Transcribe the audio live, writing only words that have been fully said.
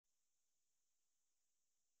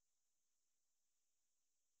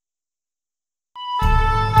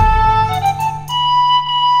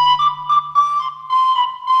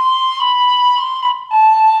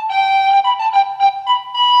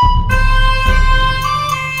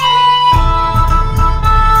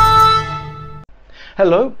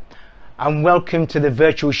Hello and welcome to the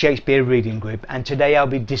virtual Shakespeare reading group, and today I'll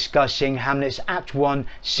be discussing Hamlet's Act 1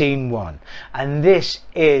 Scene 1, and this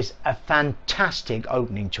is a fantastic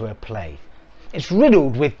opening to a play. It's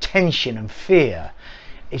riddled with tension and fear.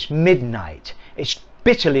 It's midnight, it's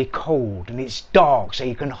bitterly cold and it's dark so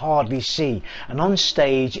you can hardly see, and on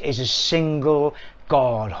stage is a single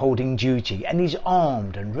guard holding duty, and he's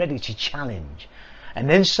armed and ready to challenge. And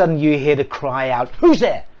then suddenly you hear the cry out, "Who's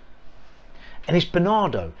there?" And it's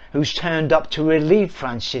Bernardo who's turned up to relieve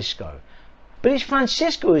Francisco. But it's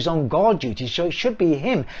Francisco who's on guard duty, so it should be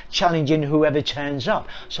him challenging whoever turns up.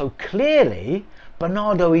 So clearly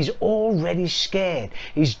Bernardo is already scared.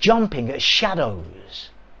 He's jumping at shadows.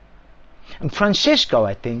 And Francisco,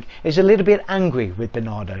 I think, is a little bit angry with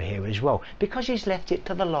Bernardo here as well, because he's left it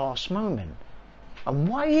to the last moment. And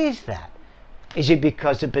why is that? Is it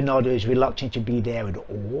because that Bernardo is reluctant to be there at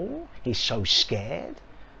all? He's so scared?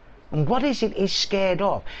 And what is it he's scared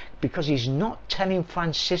of? Because he's not telling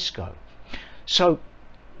Francisco. So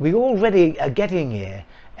we already are getting here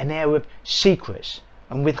an air of secrets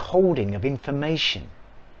and withholding of information.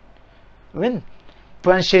 When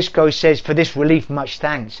Francisco says, "For this relief much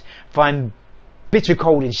thanks, for I'm bitter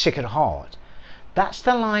cold and sick at heart," that's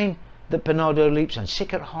the line that Bernardo leaps on,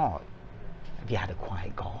 sick at heart. Have you had a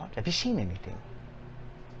quiet guard? Have you seen anything?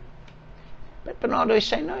 But Bernardo is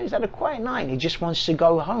saying, no, he's had a quiet night. He just wants to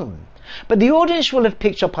go home. But the audience will have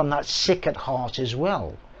picked up on that sick at heart as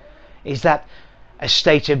well. Is that a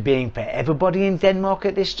state of being for everybody in Denmark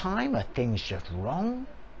at this time? Are things just wrong?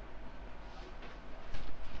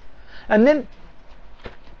 And then,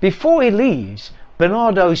 before he leaves,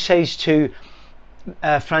 Bernardo says to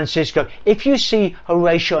Francisco, "If you see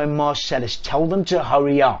Horatio and Marcellus, tell them to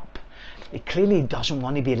hurry up." He clearly doesn't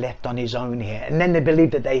want to be left on his own here. And then they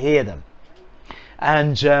believe that they hear them.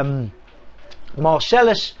 And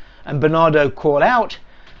Marcellus and Bernardo call out,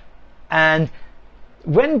 and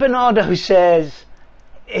when Bernardo says,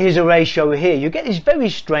 "Here's Horatio here," you get this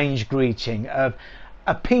very strange greeting of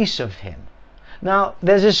a piece of him. Now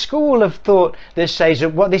there's a school of thought that says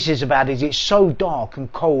that what this is about is it's so dark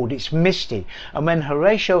and cold, it's misty, and when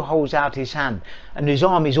Horatio holds out his hand and his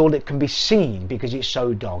arm is all that can be seen because it's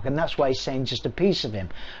so dark, and that's why he's saying just a piece of him.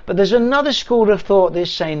 But there's another school of thought that's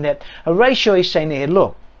saying that Horatio is saying here,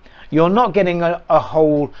 look, you're not getting a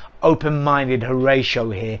whole open-minded Horatio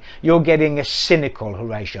here, you're getting a cynical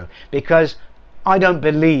Horatio, because I don't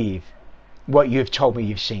believe what you've told me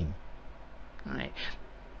you've seen. All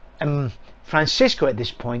right. Francisco at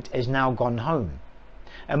this point has now gone home,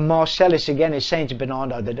 and Marcellus again is saying to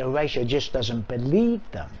Bernardo that Horatio just doesn't believe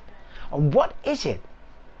them. And what is it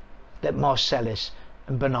that Marcellus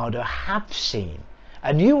and Bernardo have seen?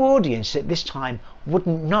 A new audience at this time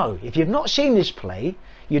wouldn't know. If you've not seen this play,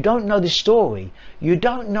 you don't know the story, you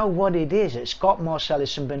don't know what it is that's got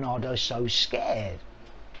Marcellus and Bernardo so scared.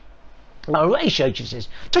 Now Horatio just says,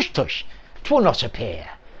 "Tush, tush, 'twill not appear,"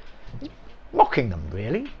 mocking them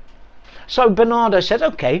really. So Bernardo said,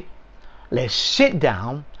 "Okay, let's sit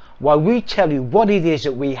down while we tell you what it is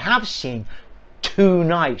that we have seen 2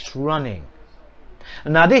 nights running."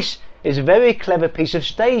 And now this is a very clever piece of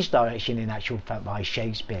stage direction in actual fact by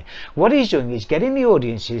Shakespeare. What he's doing is getting the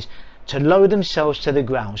audiences to lower themselves to the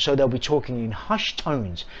ground, so they'll be talking in hushed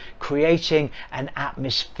tones, creating an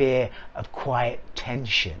atmosphere of quiet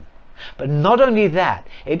tension. But not only that,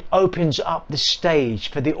 it opens up the stage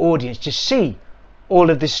for the audience to see all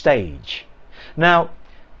of the stage. Now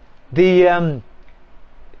the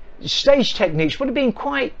stage techniques would have been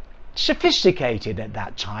quite sophisticated at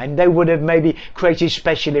that time. They would have maybe created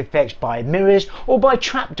special effects by mirrors or by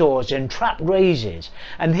trapdoors and trap raises,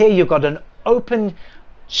 and here you've got an open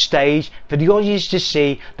stage for the audience to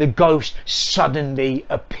see the ghost suddenly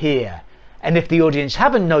appear. And if the audience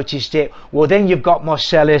haven't noticed it, well then you've got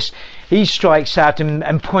Marcellus, he strikes out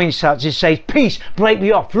and points out to say, "Peace, break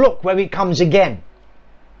me off, look where it comes again."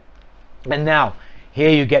 And now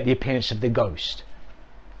here you get the appearance of the ghost,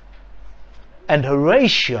 and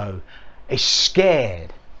Horatio is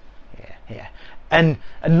scared. And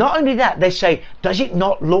not only that, they say, "Does it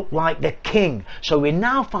not look like the king?" So we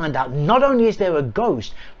now find out not only is there a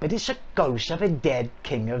ghost, but it's a ghost of a dead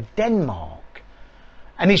king of Denmark,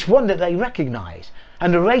 and it's one that they recognize.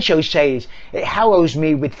 And Horatio says, "It hallows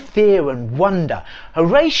me with fear and wonder."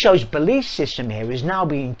 Horatio's belief system here is now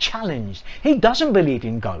being challenged. He doesn't believe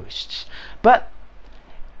in ghosts, but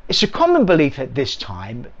it's a common belief at this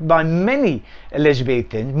time by many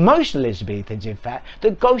Elizabethans, most Elizabethans in fact,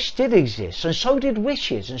 that ghosts did exist, and so did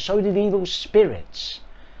witches, and so did evil spirits.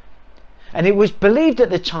 And it was believed at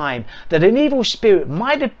the time that an evil spirit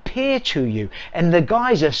might appear to you in the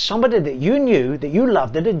guise of somebody that you knew, that you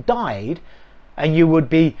loved, that had died, and you would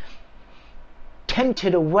be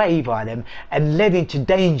tempted away by them and led into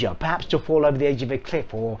danger, perhaps to fall over the edge of a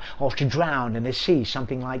cliff or to drown in the sea,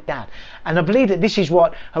 something like that. And I believe that this is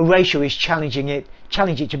what Horatio is challenging it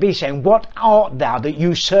to be, saying, what art thou that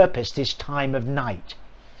usurpest this time of night?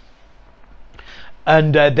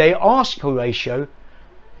 And they ask Horatio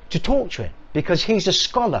to talk to him, because he's a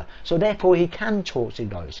scholar, so therefore he can talk to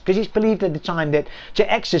ghosts, because it's believed at the time that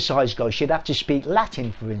to exorcise ghosts you'd have to speak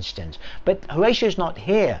Latin, for instance. But Horatio's not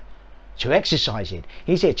here to exercise it,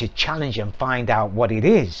 he's here to challenge and find out what it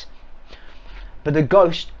is. But the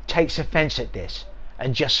ghost takes offence at this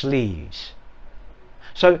and just leaves.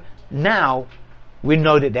 So now we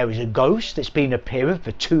know that there is a ghost that's been appearing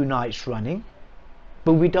for 2 nights running,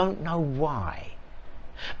 but we don't know why.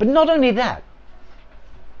 But not only that,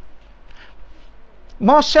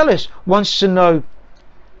 Marcellus wants to know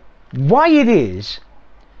why it is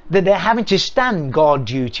that they're having to stand guard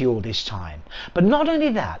duty all this time. But not only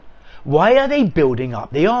that, why are they building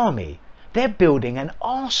up the army? They're building an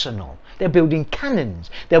arsenal, they're building cannons,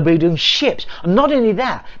 they're building ships, and not only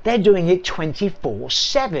that, they're doing it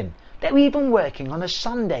 24/7. They're even working on a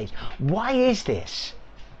Sundays. Why is this?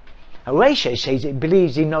 Horatio says he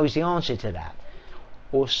believes he knows the answer to that,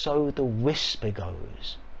 or so the whisper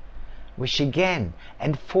goes, which again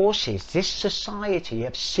enforces this society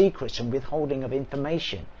of secrets and withholding of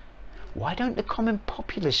information. Why don't the common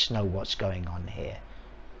populace know what's going on here?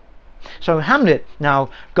 So Hamlet now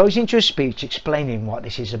goes into a speech explaining what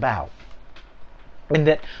this is about, and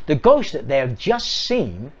that the ghost that they have just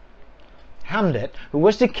seen, Hamlet, who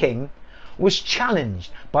was the king, was challenged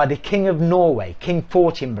by the king of Norway, King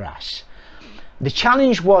Fortinbras. The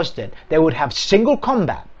challenge was that they would have single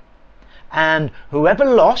combat, and whoever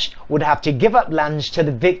lost would have to give up lands to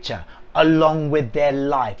the victor along with their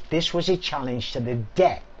life. This was a challenge to the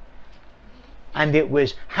death, and it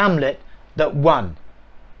was Hamlet that won,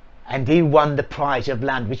 and he won the prize of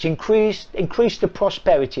land, which increased the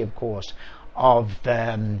prosperity, of course, of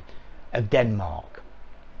Denmark.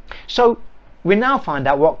 So we now find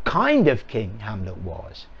out what kind of king Hamlet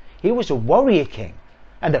was. He was a warrior king,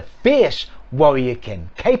 and a fierce warrior king,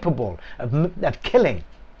 capable of killing.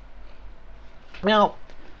 But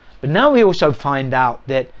now we also find out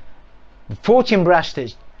that Fortinbras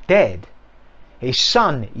is dead. His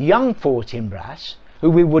son, young Fortinbras, who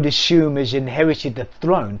we would assume has inherited the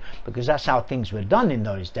throne, because that's how things were done in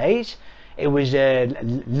those days. It was a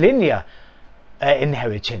linear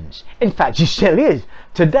inheritance. In fact, it still is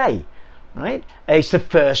today, right? It's the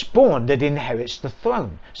firstborn that inherits the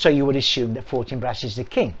throne. So you would assume that Fortinbras is the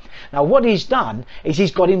king. Now what he's done is he's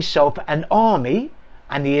got himself an army,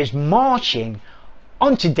 and he is marching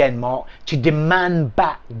onto Denmark to demand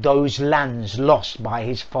back those lands lost by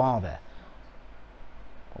his father.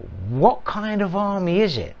 What kind of army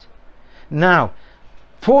is it? Now,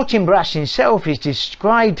 Fortinbras himself is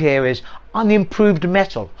described here as unimproved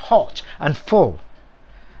metal, hot and full,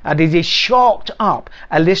 and it is chalked up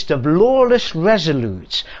a list of lawless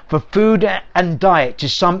resolutes for food and diet to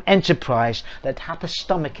some enterprise that hath a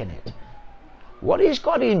stomach in it. What he's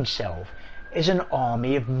got himself is an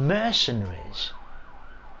army of mercenaries.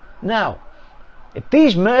 Now, if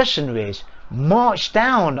these mercenaries march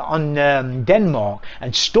down on Denmark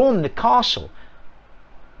and storm the castle,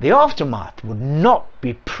 the aftermath would not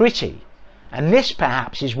be pretty, and this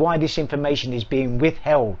perhaps is why this information is being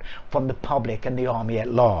withheld from the public and the army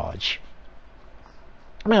at large.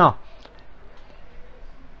 Now,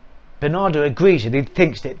 Bernardo agrees, and he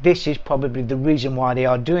thinks that this is probably the reason why they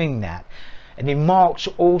are doing that, and he marks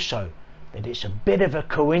also that it's a bit of a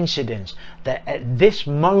coincidence that at this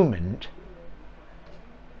moment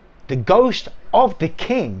the ghost of the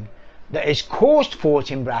king that has caused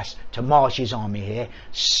Fortinbras to march his army here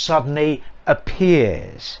suddenly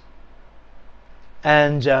appears.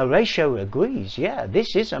 And Horatio agrees, yeah,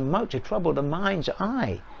 this is a mote to trouble the mind's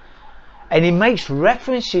eye. And he makes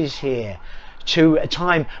references here to a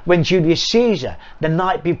time when Julius Caesar, the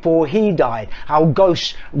night before he died, how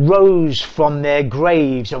ghosts rose from their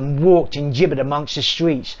graves and walked and gibbered amongst the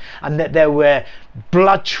streets, and that there were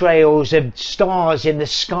blood trails of stars in the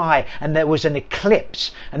sky, and there was an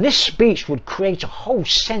eclipse, and this speech would create a whole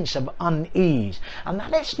sense of unease. And now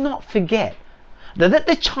let's not forget that at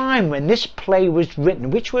the time when this play was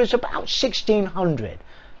written, which was about 1600,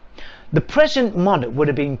 the present monarch would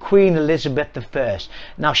have been Queen Elizabeth I.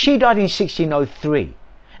 Now she died in 1603,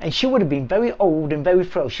 and she would have been very old and very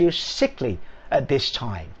frail. She was sickly at this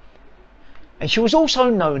time, and she was also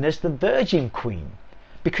known as the Virgin Queen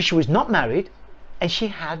because she was not married and she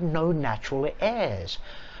had no natural heirs.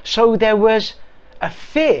 So there was a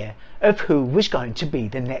fear of who was going to be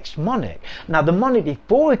the next monarch. Now, the monarch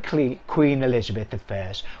before Queen Elizabeth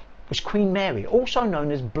I was Queen Mary, also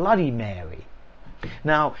known as Bloody Mary.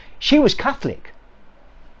 Now, she was Catholic,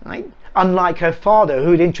 right? Unlike her father,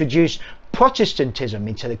 who had introduced Protestantism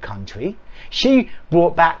into the country, she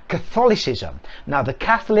brought back Catholicism. Now, the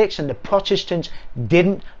Catholics and the Protestants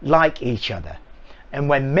didn't like each other, and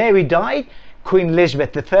when Mary died, Queen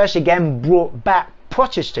Elizabeth I again brought back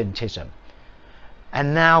Protestantism.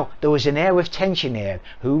 And now there was an air of tension here.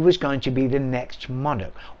 Who was going to be the next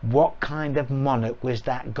monarch? What kind of monarch was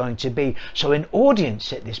that going to be? So an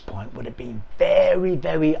audience at this point would have been very,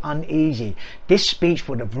 very uneasy. This speech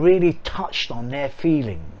would have really touched on their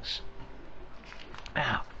feelings.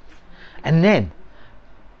 Now, and then,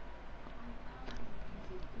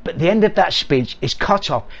 but the end of that speech is cut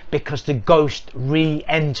off because the ghost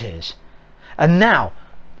re-enters. And now,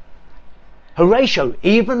 Horatio,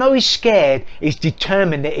 even though he's scared, is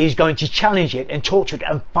determined that he's going to challenge it and talk to it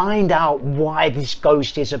and find out why this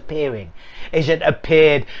ghost is appearing. Is it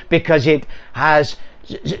appeared because it has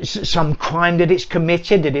some crime that it's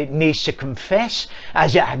committed that it needs to confess?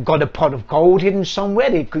 Has it got a pot of gold hidden somewhere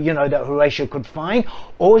that, that Horatio could find?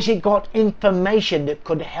 Or has it got information that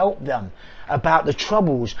could help them about the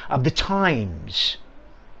troubles of the times?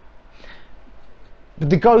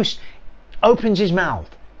 The ghost opens his mouth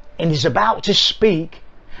and is about to speak,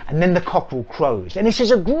 and then the cockerel crows, and this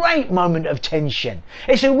is a great moment of tension.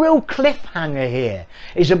 It's a real cliffhanger here.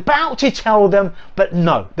 He's about to tell them, but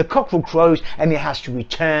no, the cockerel crows and he has to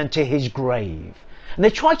return to his grave. And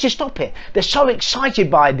they try to stop it. They're so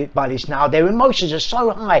excited by this now. Their emotions are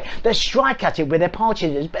so high. They strike at it with their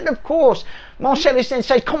partisans. But of course, Marcellus then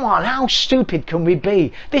says, come on, how stupid can we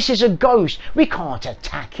be? This is a ghost. We can't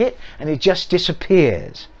attack it. And it just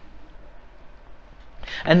disappears.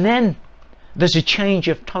 And then there's a change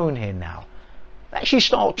of tone here now. They actually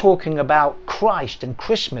start talking about Christ and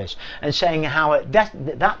Christmas and saying how at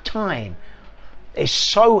that time is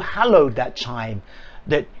so hallowed, that time,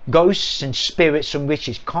 that ghosts and spirits and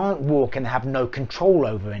witches can't walk and have no control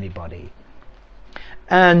over anybody.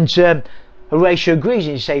 And Horatio agrees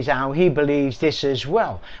and says how he believes this as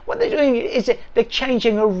well. What they're doing is they're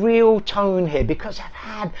changing a real tone here because they've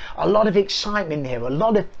had a lot of excitement here, a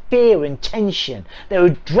lot of fear and tension. Their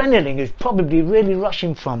adrenaline is probably really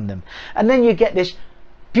rushing from them. And then you get this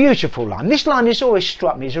beautiful line. This line has always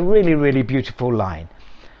struck me as a really, really beautiful line,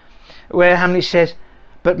 where Hamlet says,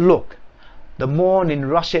 but look, the morn in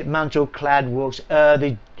russet mantle clad walks o'er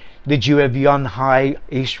the dew of yon high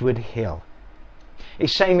eastward hill.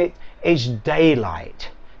 He's saying that it's daylight.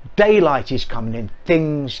 Daylight is coming in.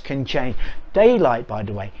 Things can change. Daylight, by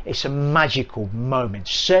the way, it's a magical moment.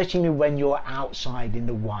 Certainly when you're outside in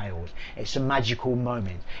the wild, it's a magical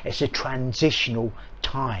moment. It's a transitional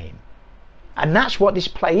time. And that's what this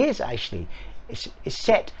play is, actually. It's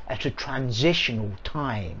set at a transitional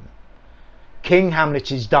time. King Hamlet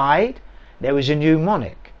has died. There was a new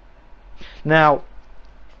monarch. Now,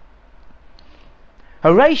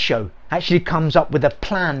 Horatio actually comes up with a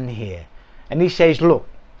plan here, and he says, look,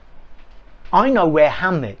 I know where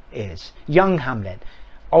Hamlet is, young Hamlet,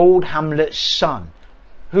 old Hamlet's son,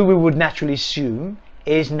 who we would naturally assume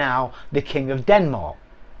is now the King of Denmark,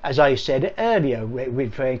 as I said earlier,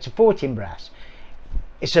 referring to Fortinbras.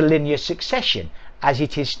 It's a linear succession, as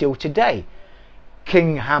it is still today.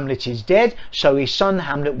 King Hamlet is dead, so his son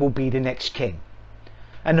Hamlet will be the next king.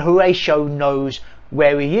 And Horatio knows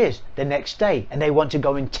where he is the next day, and they want to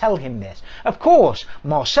go and tell him this. Of course,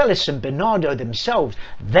 Marcellus and Bernardo themselves,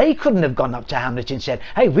 they couldn't have gone up to Hamlet and said,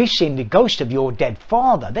 hey, we've seen the ghost of your dead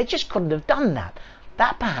father. They just couldn't have done that.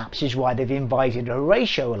 That perhaps is why they've invited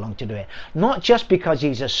Horatio along to do it. Not just because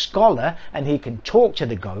he's a scholar and he can talk to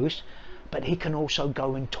the ghost, but he can also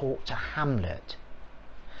go and talk to Hamlet.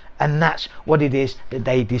 And that's what it is that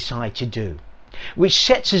they decide to do. Which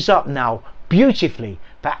sets us up now beautifully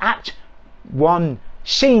for Act 1,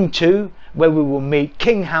 Scene 2, where we will meet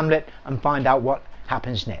King Hamlet and find out what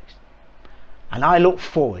happens next. And I look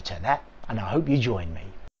forward to that, and I hope you join me.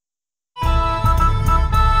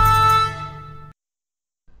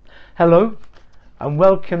 Hello, and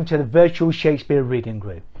welcome to the virtual Shakespeare reading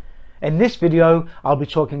group. In this video, I'll be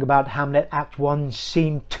talking about Hamlet Act 1,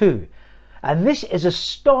 Scene 2. And this is a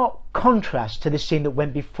stark contrast to the scene that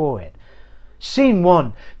went before it. Scene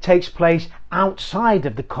 1 takes place outside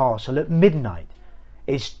of the castle at midnight.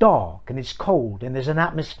 It's dark and it's cold, and there's an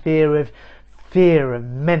atmosphere of fear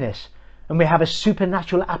and menace, and we have a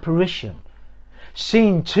supernatural apparition.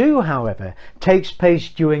 Scene 2, however, takes place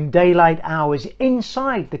during daylight hours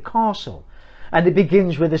inside the castle, and it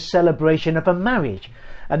begins with a celebration of a marriage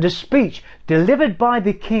and a speech delivered by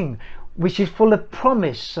the king, which is full of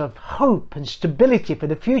promise of hope and stability for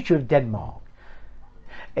the future of Denmark.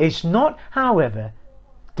 It's not, however,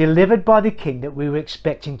 delivered by the king that we were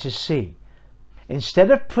expecting to see.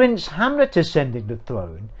 Instead of Prince Hamlet ascending the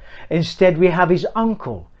throne, instead we have his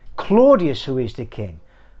uncle, Claudius, who is the king.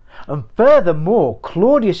 And furthermore,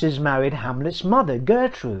 Claudius has married Hamlet's mother,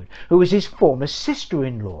 Gertrude, who was his former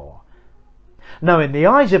sister-in-law. Now, in the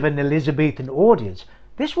eyes of an Elizabethan audience,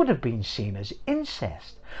 this would have been seen as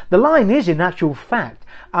incest. The line is, in actual fact,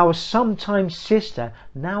 our sometime sister,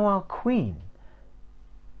 now our queen.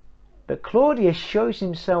 But Claudius shows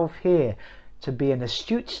himself here to be an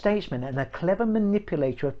astute statesman and a clever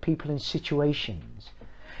manipulator of people and situations.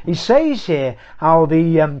 He says here how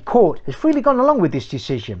the court has freely gone along with this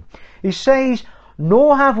decision. He says,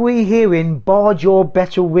 "Nor have we herein barred your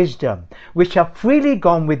better wisdom, which have freely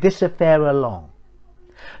gone with this affair along."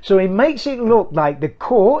 So he makes it look like the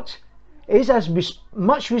court is as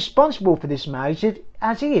much responsible for this marriage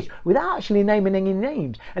as he is, without actually naming any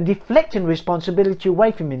names, and deflecting responsibility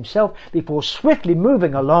away from himself before swiftly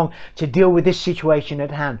moving along to deal with this situation at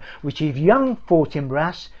hand, which is young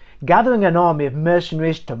Fortinbras gathering an army of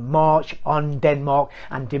mercenaries to march on Denmark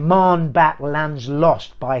and demand back lands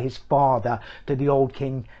lost by his father to the old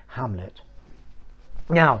King Hamlet.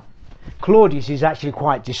 Now, Claudius is actually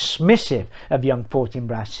quite dismissive of young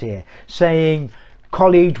Fortinbras here, saying,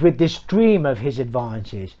 colleagued with this dream of his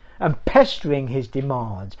advances, and pestering his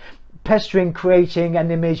demands, creating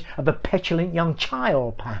an image of a petulant young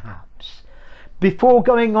child, perhaps, before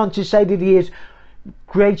going on to say that he has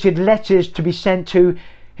created letters to be sent to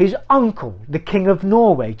his uncle, the King of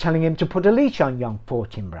Norway, telling him to put a leash on young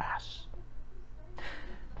Fortinbras.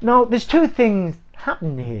 Now, there's two things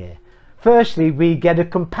happening here. Firstly, we get a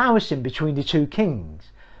comparison between the two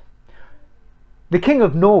kings. The King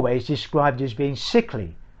of Norway is described as being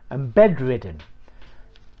sickly and bedridden,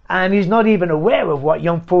 and he's not even aware of what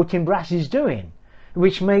young Fortinbras is doing,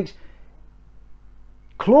 which makes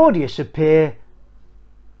Claudius appear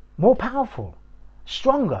more powerful,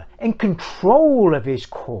 stronger, in control of his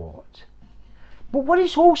court. But what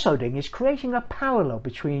he's also doing is creating a parallel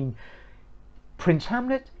between Prince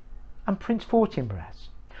Hamlet and Prince Fortinbras,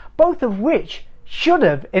 both of which should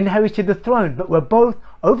have inherited the throne, but were both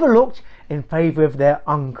overlooked in favour of their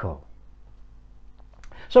uncle.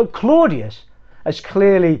 So Claudius has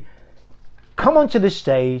clearly come onto the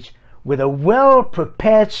stage with a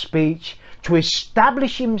well-prepared speech to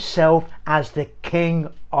establish himself as the King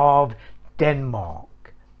of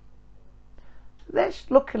Denmark. Let's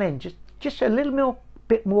look in just a little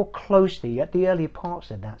bit more closely at the earlier parts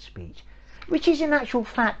of that speech, which is in actual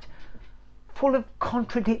fact full of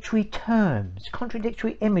contradictory terms,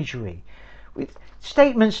 contradictory imagery, with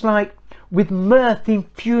statements like "with mirth in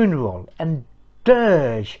funeral" and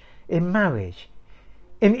 "dirge in marriage,"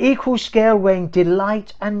 in equal scale weighing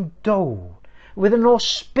delight and dole, with an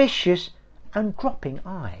auspicious and dropping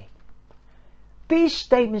eye. These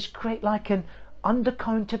statements create like an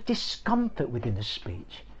undercurrent of discomfort within the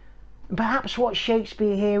speech. And perhaps what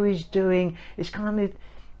Shakespeare here is doing is kind of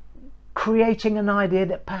creating an idea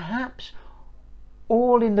that perhaps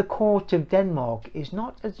all in the court of Denmark is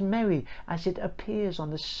not as merry as it appears on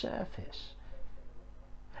the surface.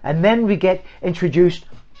 And then we get introduced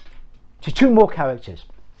to two more characters,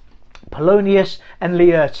 Polonius and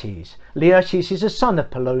Laertes. Laertes is a son of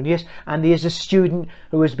Polonius, and he is a student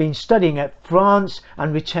who has been studying at France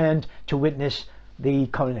and returned to witness the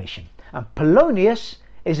coronation. And Polonius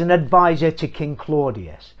is an advisor to King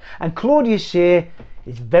Claudius. And Claudius here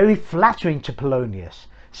is very flattering to Polonius,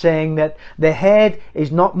 saying that the head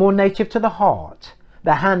is not more native to the heart,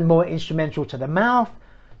 the hand more instrumental to the mouth,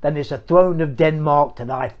 than is the throne of Denmark to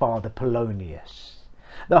thy father Polonius.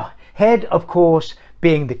 The head, of course,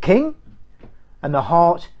 being the king, and the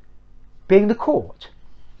heart being the court.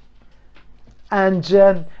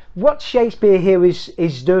 And what Shakespeare here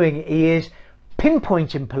is doing, he is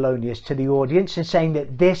pinpointing Polonius to the audience and saying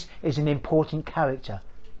that this is an important character.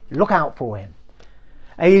 Look out for him.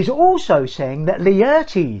 And he's also saying that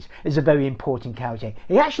Laertes is a very important character.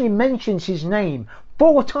 He actually mentions his name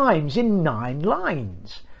 4 times in 9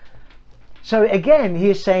 lines. So again, he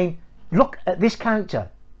is saying, look at this character.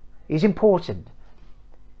 He's important.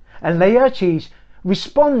 And Laertes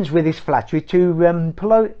responds with his flattery to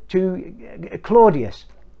Claudius,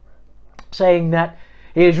 saying that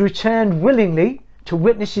he has returned willingly to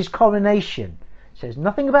witness his coronation. Says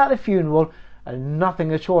nothing about the funeral and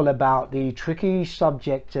nothing at all about the tricky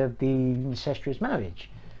subject of the incestuous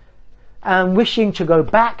marriage, and wishing to go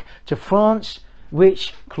back to France,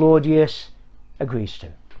 which Claudius agrees to.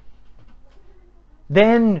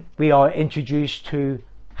 Then we are introduced to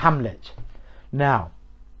Hamlet. Now,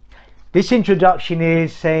 This introduction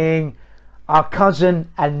is saying our cousin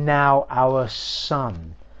and now our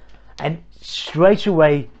son. And straight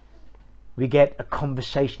away we get a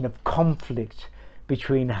conversation of conflict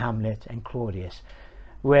between Hamlet and Claudius,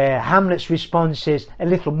 where Hamlet's response is a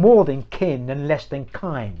little more than kin and less than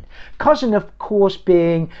kind. Cousin, of course,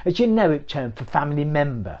 being a generic term for family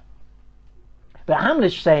member. But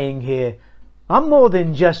Hamlet's saying here, I'm more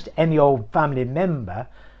than just any old family member.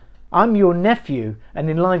 I'm your nephew and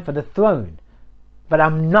in line for the throne. But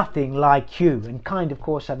I'm nothing like you. And kind, of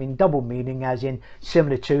course, having double meaning, as in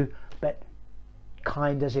similar to, but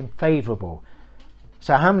kind as in favourable.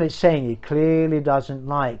 So Hamlet's saying he clearly doesn't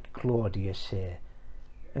like Claudius here.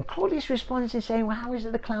 And Claudius responds in saying, well, how is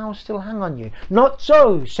it the clouds still hang on you? Not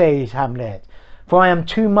so, says Hamlet, for I am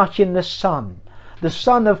too much in the sun. The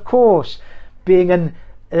sun, of course, being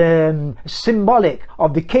an symbolic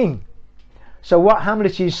of the king. So what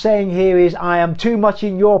Hamlet is saying here is, I am too much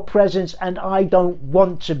in your presence and I don't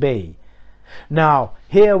want to be. Now,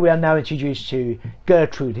 here we are now introduced to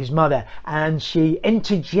Gertrude, his mother, and she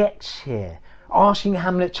interjects here, asking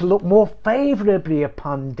Hamlet to look more favourably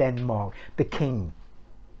upon Denmark, the king.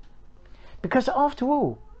 Because after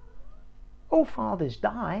all fathers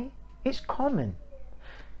die. It's common.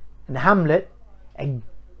 And Hamlet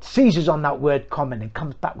seizes on that word common and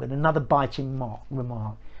comes back with another biting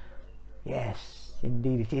remark. Yes,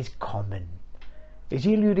 indeed it is common. Is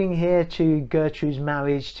he alluding here to Gertrude's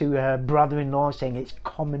marriage to her brother-in-law, saying it's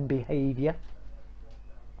common behaviour?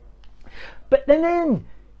 But then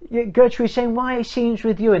Gertrude is saying, why it seems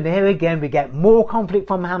with you? And here again we get more conflict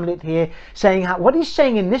from Hamlet here, saying what he's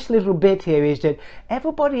saying in this little bit here is that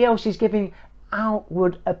everybody else is giving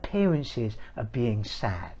outward appearances of being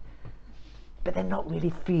sad, but they're not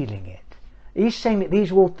really feeling it. He's saying that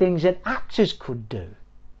these are all things that actors could do,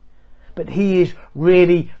 but he is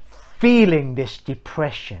really feeling this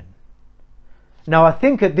depression. Now I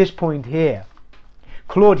think at this point here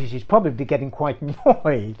Claudius is probably getting quite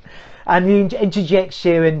annoyed, and he interjects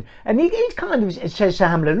here and he kind of says to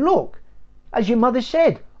Hamlet, look, as your mother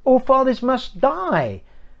said, all fathers must die.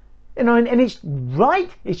 You know, and it's right,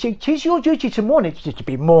 it is your duty to mourn. It's to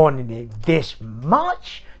be mourning this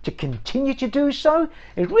much, to continue to do so.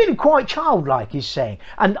 It's really quite childlike, he's saying,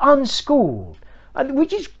 and unschooled, and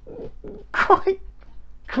which is quite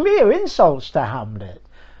clear insults to Hamlet.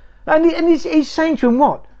 And he's saying to him,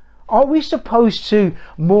 what? Are we supposed to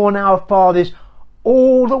mourn our fathers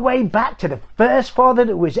all the way back to the first father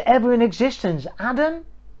that was ever in existence, Adam?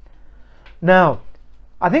 Now,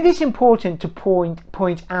 I think it's important to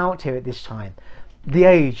point out here at this time the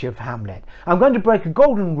age of Hamlet. I'm going to break a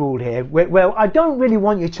golden rule here, where I don't really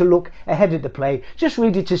want you to look ahead of the play. Just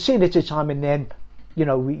read it to see it at a time, and then, you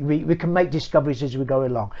know, we can make discoveries as we go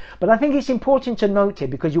along. But I think it's important to note here,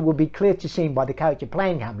 because it will be clear to see by the character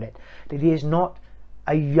playing Hamlet that he is not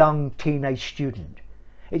a young teenage student.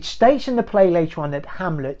 It states in the play later on that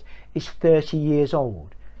Hamlet is 30 years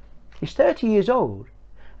old. He's 30 years old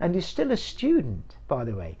and is still a student, by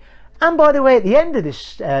the way. And by the way, at the end of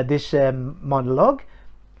this monologue,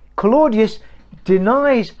 Claudius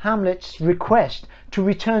denies Hamlet's request to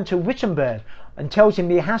return to Wittenberg and tells him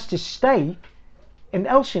he has to stay in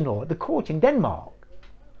Elsinore, the court in Denmark.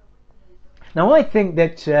 Now I think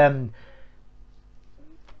that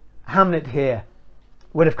Hamlet here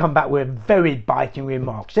would have come back with very biting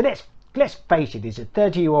remarks. So let's face it, he's a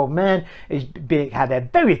 30-year-old man, had a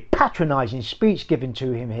very patronising speech given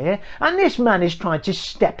to him here, and this man is trying to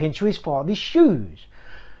step into his father's shoes.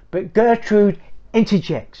 But Gertrude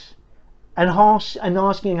interjects and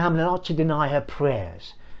asking Hamlet not to deny her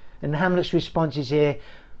prayers. And Hamlet's response is here,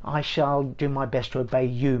 I shall do my best to obey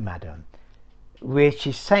you, madam, which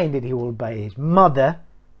is saying that he will obey his mother,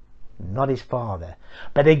 not his father.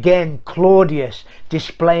 But again, Claudius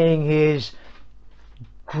displaying his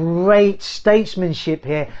great statesmanship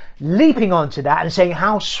here, leaping onto that and saying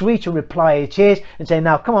how sweet a reply it is, and saying,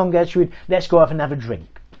 now come on Gertrude, let's go off and have a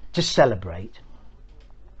drink to celebrate.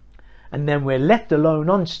 And then we're left alone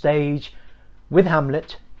on stage with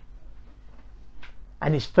Hamlet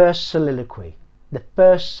and his first soliloquy, the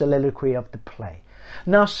first soliloquy of the play.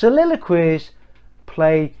 Now soliloquies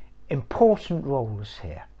play important roles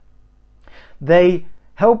here. They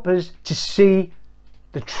help us to see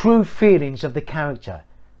the true feelings of the character.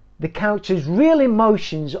 The character's real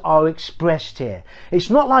emotions are expressed here.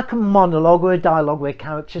 It's not like a monologue or a dialogue where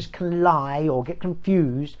characters can lie or get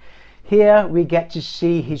confused. Here we get to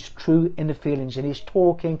see his true inner feelings, and he's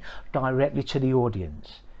talking directly to the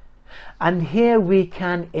audience. And here we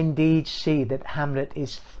can indeed see that Hamlet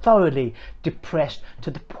is thoroughly depressed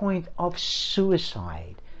to the point of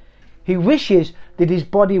suicide. He wishes that his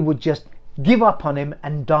body would just give up on him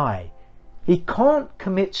and die, He can't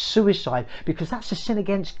commit suicide because that's a sin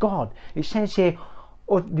against God. It says here,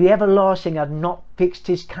 or the everlasting had not fixed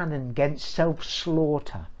his canon against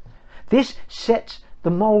self-slaughter. This sets the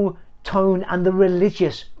moral tone and the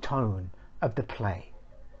religious tone of the play.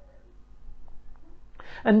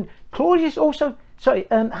 And Claudius also,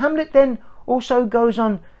 Hamlet then also goes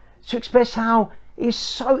on to express how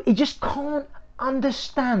he just can't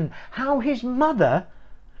understand how his mother,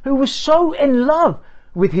 who was so in love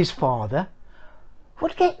with his father,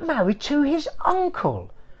 would get married to his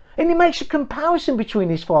uncle. And he makes a comparison between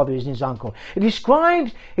his father and his uncle. He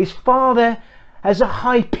describes his father as a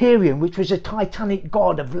Hyperion, which was a titanic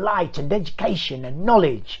god of light and education and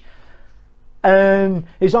knowledge.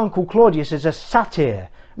 His uncle Claudius as a satyr,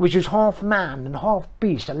 which was half man and half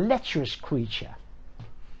beast, a lecherous creature.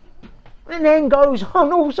 And then goes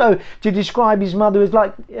on also to describe his mother as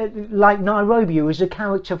like Nairobi, who was a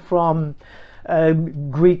character from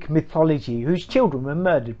Greek mythology, whose children were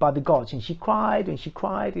murdered by the gods, and she cried and she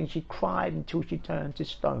cried and she cried until she turned to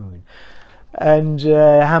stone. And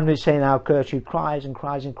Hamlet's saying how Gertrude cries and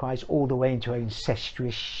cries and cries all the way into her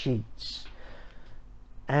incestuous sheets.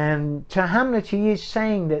 And to Hamlet he is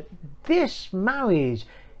saying that this marriage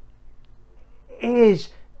is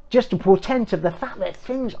just a portent of the fact that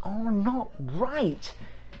things are not right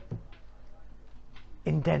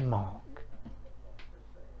in Denmark.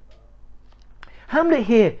 Hamlet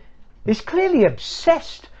here is clearly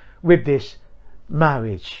obsessed with this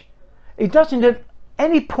marriage. He doesn't at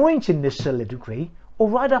any point in this soliloquy, or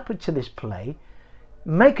right up to this play,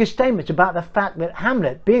 make a statement about the fact that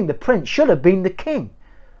Hamlet, being the prince, should have been the king.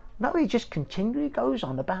 No, he just continually goes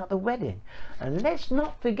on about the wedding. And let's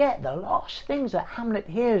not forget the last things that Hamlet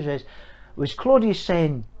hears was Claudius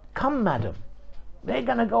saying, "Come, madam, they're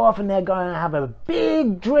going to go off and they're going to have a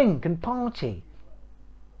big drink and party."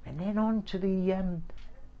 And then on to the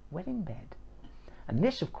wedding bed. And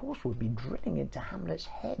this, of course, would be drilling into Hamlet's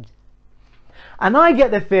head. And I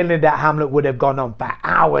get the feeling that Hamlet would have gone on for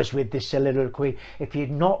hours with this soliloquy if he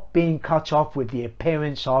had not been cut off with the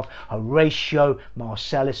appearance of Horatio,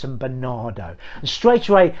 Marcellus and Bernardo. And straight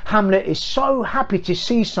away Hamlet is so happy to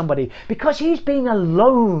see somebody because he's being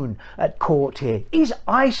alone at court here. He's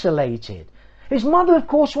isolated. His mother, of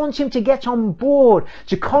course, wants him to get on board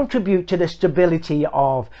to contribute to the stability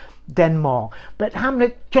of Denmark, but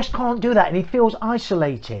Hamlet just can't do that, and he feels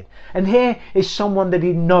isolated. And here is someone that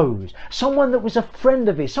he knows, someone that was a friend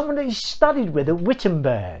of his, someone that he studied with at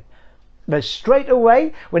Wittenberg. But straight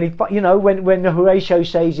away, when when Horatio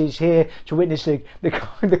says he's here to witness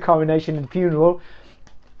the coronation and funeral,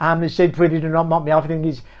 Hamlet said, "Pretty do not mock me. I think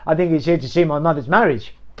he's here to see my mother's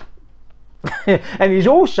marriage." And he's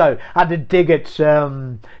also had a dig at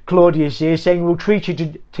Claudius here, saying, "We'll teach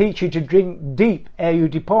you to drink deep ere you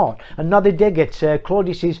depart." Another dig at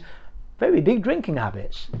Claudius's very big drinking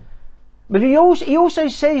habits. But he also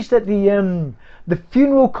says that the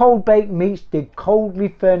funeral cold baked meats did coldly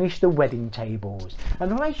furnish the wedding tables.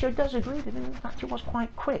 And Horatio does agree with him. In fact, it was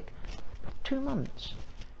quite quick, 2 months.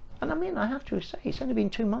 And I mean, I have to say, it's only been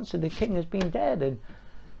 2 months that the king has been dead, and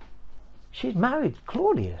she's married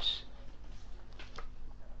Claudius.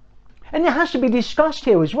 And it has to be discussed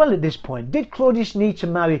here as well at this point. Did Claudius need to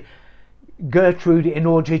marry Gertrude in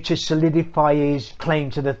order to solidify his claim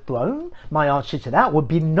to the throne? My answer to that would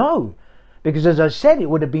be no. Because as I said, it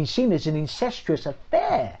would have been seen as an incestuous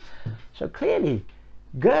affair. So clearly,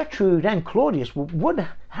 Gertrude and Claudius would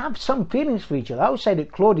have some feelings for each other. I would say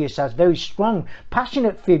that Claudius has very strong,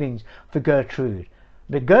 passionate feelings for Gertrude.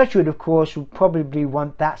 But Gertrude, of course, would probably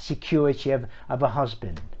want that security of a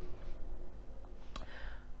husband.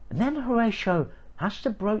 And then Horatio has to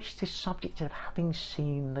broach this subject of having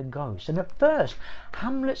seen the ghost. And at first,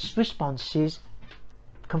 Hamlet's response is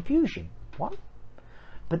confusion. What?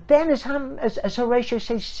 But then as Horatio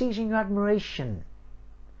says, seizing your admiration,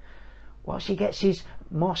 whilst he gets his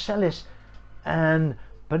Marcellus and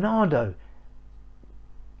Bernardo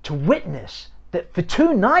to witness that for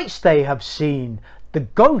 2 nights they have seen the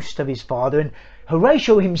ghost of his father, and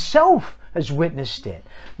Horatio himself has witnessed it.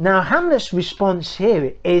 Now Hamlet's response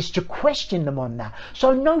here is to question them on that.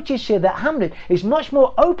 So notice here that Hamlet is much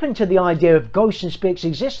more open to the idea of ghosts and spirits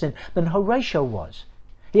existing than Horatio was.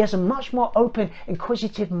 He has a much more open,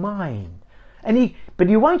 inquisitive mind. But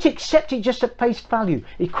he won't accept it just at face value.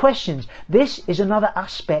 He questions. This is another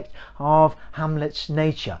aspect of Hamlet's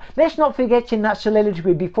nature. Let's not forget in that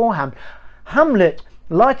soliloquy beforehand, Hamlet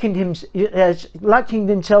likened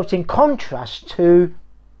himself in contrast to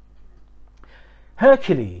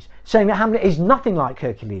Hercules, saying that Hamlet is nothing like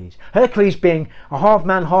Hercules. Hercules being a half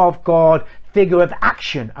man, half god figure of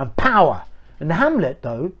action and power. And Hamlet,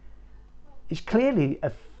 though, is clearly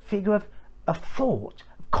a figure of of thought,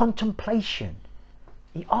 contemplation.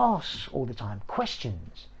 He asks all the time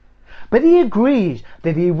questions. But he agrees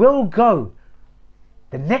that he will go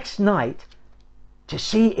the next night to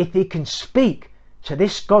see if he can speak to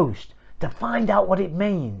this ghost, to find out what it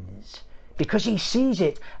means, because he sees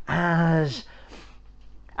it as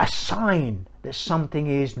a sign that something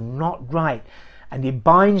is not right, and he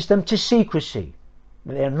binds them to secrecy.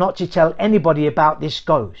 They are not to tell anybody about this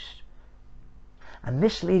ghost. And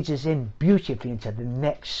this leads us in beautifully into the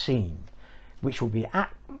next scene, which will be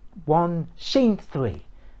Act 1, Scene 3.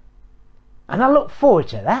 And I look forward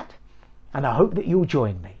to that, and I hope that you'll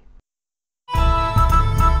join me.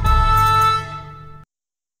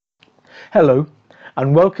 Hello,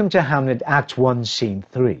 and welcome to Hamlet Act 1, Scene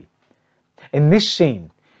 3. In this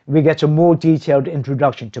scene, we get a more detailed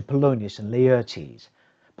introduction to Polonius and Laertes.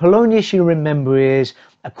 Polonius, you remember, is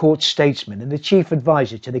a court statesman and the chief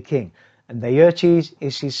advisor to the king, and Laertes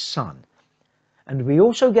is his son. And we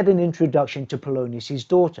also get an introduction to Polonius'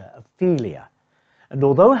 daughter, Ophelia. And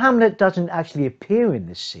although Hamlet doesn't actually appear in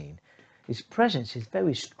this scene, his presence is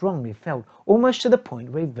very strongly felt, almost to the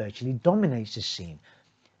point where he virtually dominates the scene.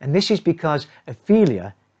 And this is because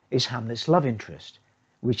Ophelia is Hamlet's love interest,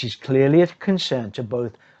 which is clearly of concern to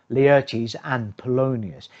both Laertes and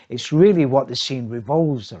Polonius. It's really what the scene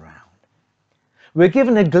revolves around. We're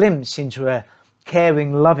given a glimpse into a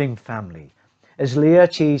caring, loving family as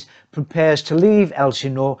Laertes prepares to leave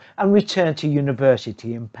Elsinore and return to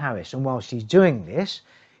university in Paris. And whilst he's doing this,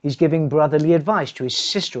 he's giving brotherly advice to his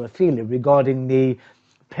sister Ophelia regarding the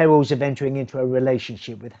perils of entering into a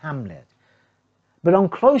relationship with Hamlet. But on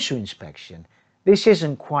closer inspection, this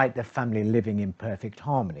isn't quite the family living in perfect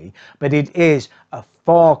harmony, but it is a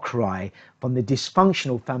far cry from the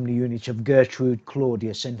dysfunctional family unit of Gertrude,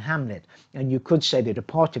 Claudius and Hamlet. And you could say that a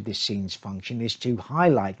part of this scene's function is to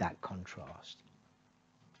highlight that contrast.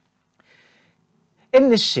 In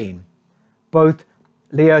this scene, both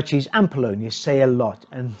Laertes and Polonius say a lot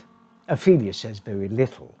and Ophelia says very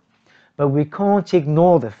little. But we can't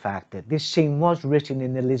ignore the fact that this scene was written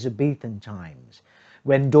in Elizabethan times,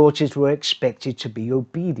 when daughters were expected to be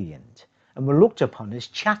obedient and were looked upon as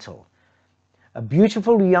chattel. A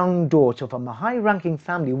beautiful young daughter from a high-ranking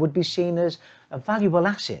family would be seen as a valuable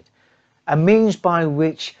asset, a means by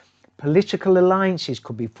which political alliances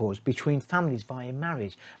could be forged between families via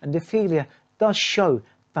marriage. And Ophelia does show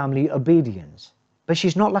family obedience, but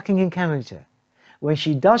she's not lacking in character. When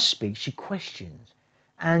she does speak, she questions,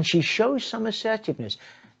 and she shows some assertiveness,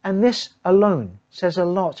 and this alone says a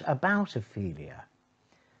lot about Ophelia.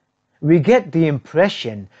 We get the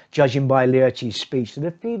impression, judging by Laertes' speech, that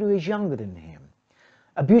Ophelia is younger than him,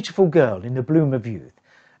 a beautiful girl in the bloom of youth,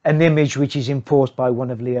 an image which is enforced by one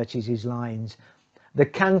of Laertes' lines: "The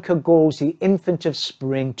canker galls the infant of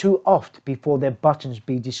spring too oft before their buttons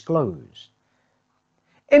be disclosed."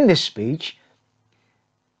 In this speech,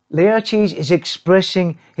 Laertes is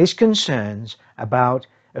expressing his concerns about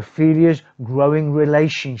Ophelia's growing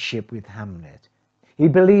relationship with Hamlet. He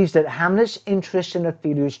believes that Hamlet's interest in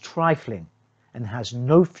Ophelia is trifling and has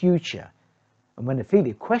no future. And when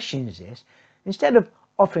Ophelia questions this, instead of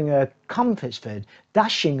offering her comforts for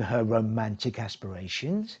dashing her romantic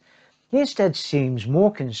aspirations, he instead seems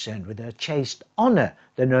more concerned with her chaste honour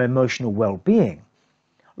than her emotional well-being.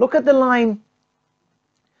 Look at the line,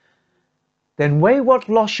 "Then weigh what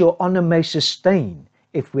loss your honour may sustain,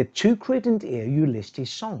 if with too credent ear you list his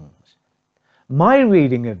songs." My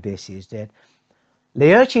reading of this is that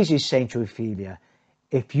Laertes is saying to Ophelia,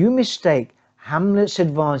 if you mistake Hamlet's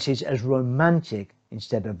advances as romantic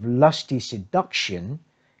instead of lusty seduction,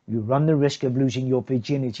 you run the risk of losing your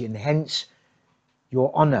virginity and hence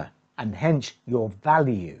your honour and hence your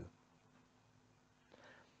value.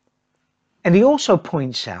 And he also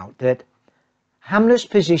points out that Hamlet's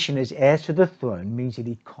position as heir to the throne means that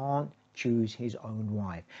he can't choose his own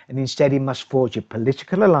wife, and instead he must forge a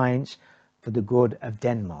political alliance for the good of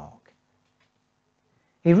Denmark.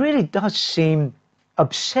 He really does seem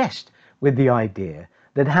obsessed with the idea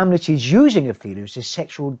that Hamlet is using Ophelia as a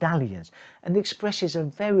sexual dalliance and expresses a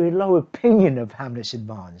very low opinion of Hamlet's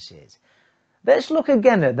advances. Let's look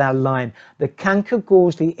again at that line, "The canker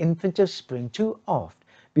galls the infant of spring too oft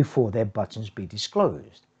before their buttons be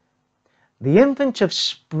disclosed." The infant of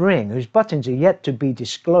spring, whose buttons are yet to be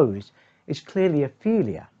disclosed, is clearly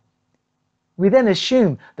Ophelia. We then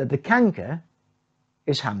assume that the canker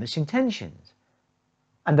is Hamlet's intentions.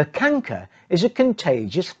 And the canker is a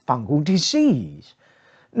contagious fungal disease.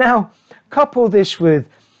 Now, couple this with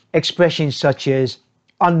expressions such as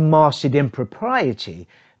unmastered impropriety,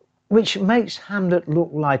 which makes Hamlet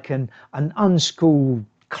look like an unschooled,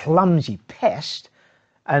 clumsy pest,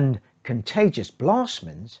 and contagious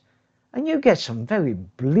blasphemous, And you get some very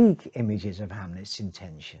bleak images of Hamlet's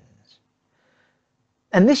intentions.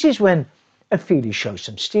 And this is when Ophelia shows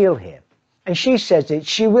some steel here. And she says that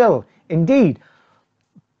she will indeed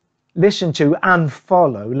listen to and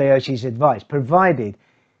follow Laertes' advice, provided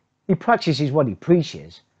he practices what he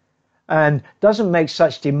preaches and doesn't make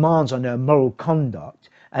such demands on her moral conduct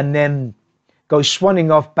and then go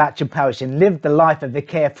swanning off back to Paris and live the life of a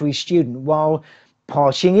carefree student while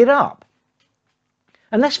passing it up.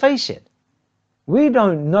 And let's face it, we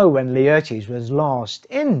don't know when Laertes was last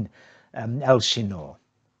in Elsinore.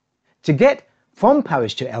 To get from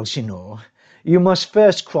Paris to Elsinore, you must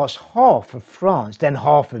first cross half of France, then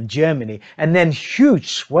half of Germany, and then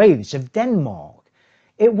huge swathes of Denmark.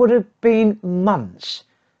 It would have been months,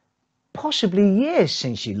 possibly years,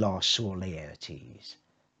 since she last saw Laertes.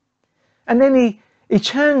 And then he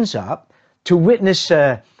turns up to witness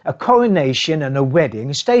a coronation and a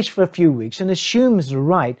wedding, stays for a few weeks and assumes the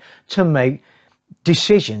right to make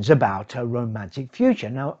decisions about her romantic future.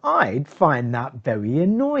 Now, I'd find that very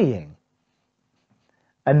annoying.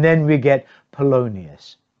 And then we get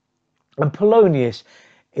Polonius. And Polonius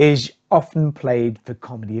is often played for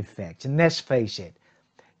comedy effect. And let's face it,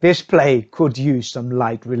 this play could use some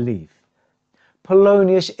light relief.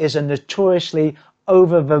 Polonius is a notoriously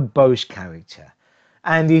over-verbose character,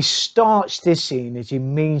 and he starts this scene as he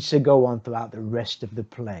means to go on throughout the rest of the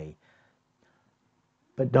play.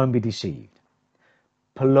 But don't be deceived.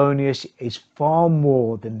 Polonius is far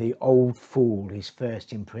more than the old fool his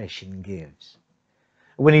first impression gives.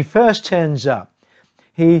 When he first turns up,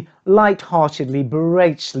 he light-heartedly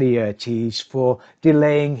berates Laertes for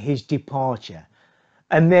delaying his departure.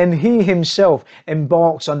 And then he himself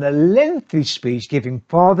embarks on a lengthy speech giving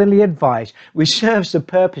fatherly advice, which serves the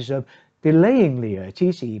purpose of delaying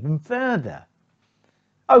Laertes even further.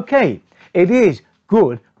 Okay, it is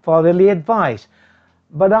good fatherly advice,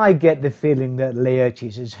 but I get the feeling that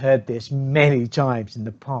Laertes has heard this many times in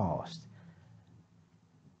the past.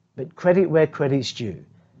 But credit where credit's due.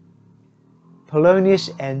 Polonius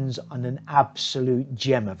ends on an absolute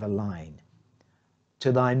gem of a line.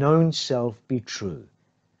 To thine own self be true,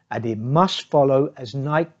 and it must follow as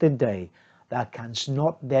night the day, thou canst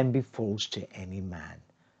not then be false to any man.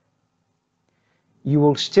 You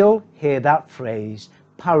will still hear that phrase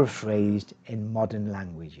paraphrased in modern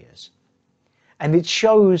languages. And it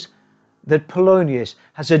shows that Polonius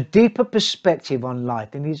has a deeper perspective on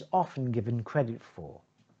life than he's often given credit for.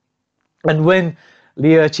 And when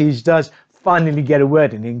Laertes does finally get a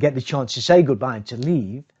word in and get the chance to say goodbye and to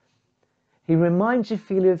leave, he reminds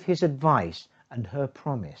Ophelia of his advice and her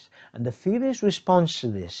promise. And Ophelia's response to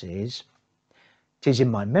this is, "'Tis in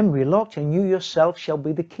my memory locked, and you yourself shall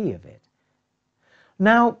be the key of it."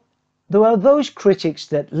 Now, there are those critics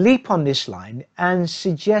that leap on this line and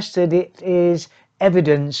suggest that it is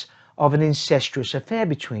evidence of an incestuous affair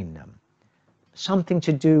between them. Something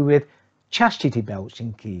to do with chastity belts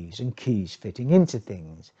and keys fitting into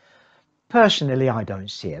things. Personally, I don't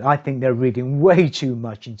see it. I think they're reading way too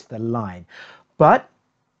much into the line. But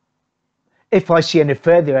if I see any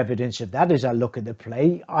further evidence of that as I look at the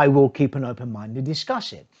play, I will keep an open mind to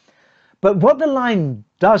discuss it. But what the line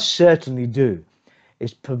does certainly do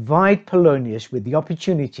is provide Polonius with the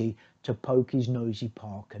opportunity to poke his nosy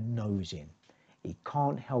Parker nose in. He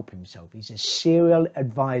can't help himself. He's a serial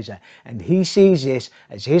advisor, and he sees this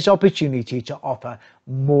as his opportunity to offer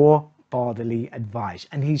more fatherly advice.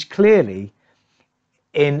 And he's clearly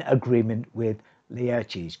in agreement with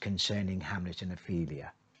Laertes concerning Hamlet and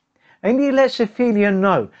Ophelia. And he lets Ophelia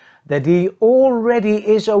know that he already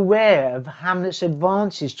is aware of Hamlet's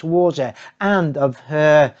advances towards her and of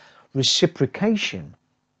her reciprocation.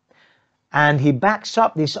 And he backs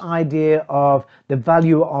up this idea of the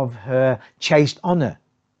value of her chaste honour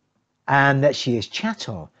and that she is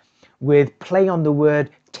chattel with play on the word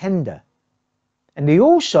tender. And he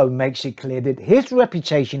also makes it clear that his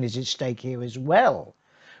reputation is at stake here as well,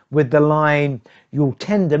 with the line, "You'll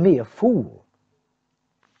tender me a fool."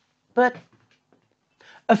 But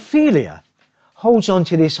Ophelia holds on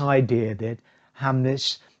to this idea that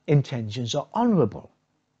Hamlet's intentions are honourable.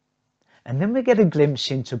 And then we get a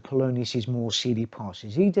glimpse into Polonius's more seedy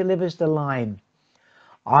passages. He delivers the line,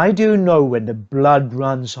 "I do know when the blood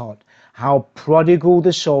runs hot, how prodigal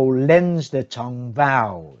the soul lends the tongue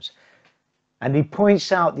vows." And he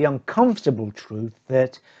points out the uncomfortable truth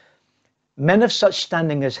that men of such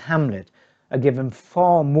standing as Hamlet are given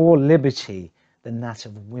far more liberty than that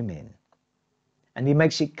of women. And he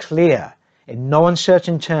makes it clear in no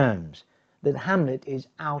uncertain terms that Hamlet is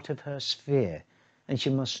out of her sphere and she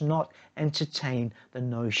must not entertain the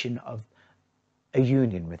notion of a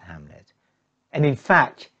union with Hamlet. And in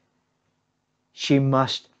fact, she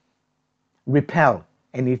must repel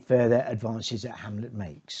any further advances that Hamlet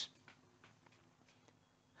makes.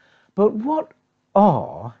 But what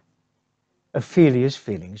are Ophelia's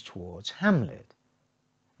feelings towards Hamlet?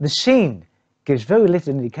 The scene gives very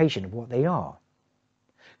little indication of what they are.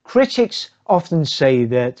 Critics often say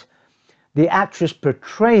that the actress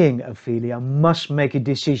portraying Ophelia must make a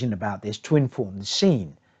decision about this to inform the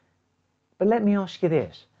scene. But let me ask you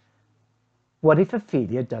this. What if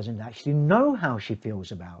Ophelia doesn't actually know how she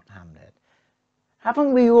feels about Hamlet?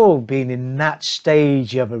 Haven't we all been in that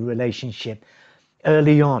stage of a relationship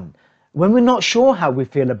early on, when we're not sure how we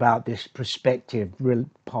feel about this prospective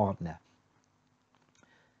partner?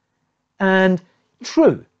 And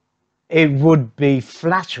true, it would be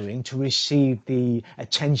flattering to receive the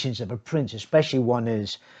attentions of a prince, especially one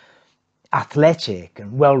as athletic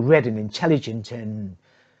and well-read and intelligent and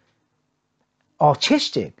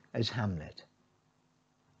artistic as Hamlet.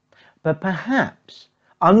 But perhaps,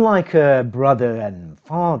 unlike her brother and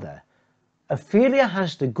father, Ophelia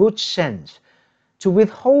has the good sense to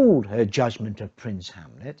withhold her judgment of Prince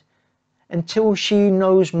Hamlet until she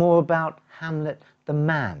knows more about Hamlet the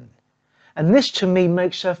man. And this to me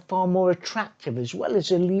makes her far more attractive as well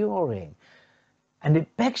as alluring. And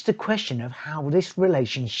it begs the question of how this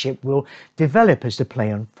relationship will develop as the play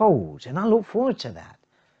unfolds. And I look forward to that.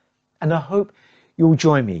 And I hope you'll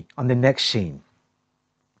join me on the next scene.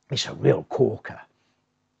 It's a real corker.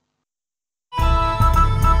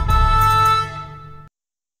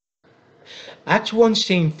 Act 1,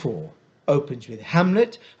 Scene 4 opens with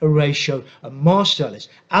Hamlet, Horatio and Marcellus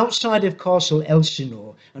outside of Castle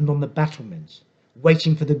Elsinore and on the battlements,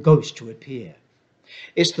 waiting for the ghost to appear.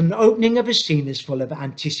 It's the opening of a scene that's full of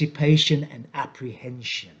anticipation and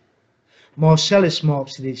apprehension. Marcellus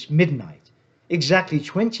marks that it's midnight, exactly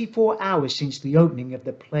 24 hours since the opening of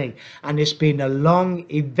the play, and it's been a long,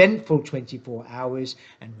 eventful 24 hours,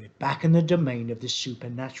 and we're back in the domain of the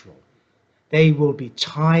supernatural. They will be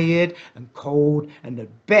tired and cold and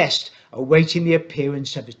at best awaiting the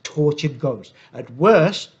appearance of a tortured ghost, at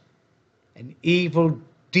worst an evil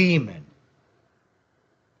demon.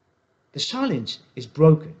 The silence is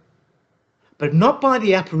broken, but not by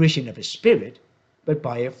the apparition of a spirit, but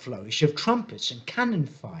by a flourish of trumpets and cannon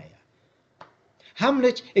fire.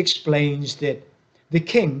 Hamlet explains that the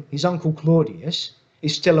king, his uncle Claudius,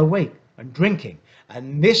 is still awake and drinking,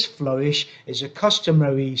 and this flourish is a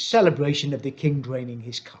customary celebration of the king draining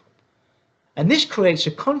his cup. And this creates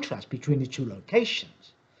a contrast between the two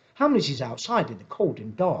locations. Hamlet is outside in the cold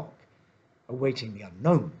and dark, awaiting the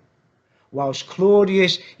unknown, whilst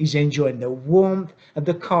Claudius is enjoying the warmth of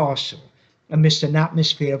the castle amidst an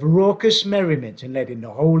atmosphere of raucous merriment and letting the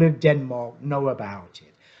whole of Denmark know about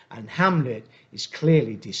it. And Hamlet is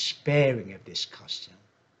clearly despairing of this custom.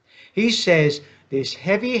 He says this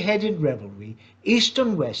heavy-headed revelry, east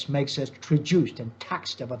and west, makes us traduced and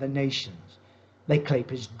taxed of other nations. They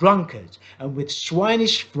clape as drunkards, and with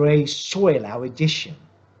swinish phrase soil our edition.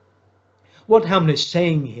 What Hamlet's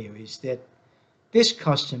saying here is that this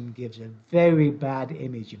custom gives a very bad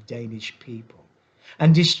image of Danish people.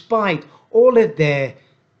 And despite all of their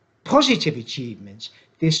positive achievements,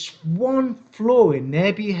 this one flaw in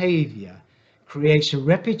their behaviour creates a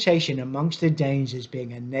reputation amongst the Danes as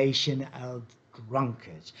being a nation of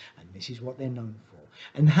drunkards, and this is what they're known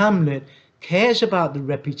for. And Hamlet cares about the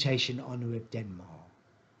reputation and honour of Denmark.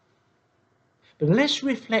 But let's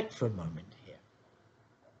reflect for a moment here.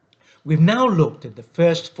 We've now looked at the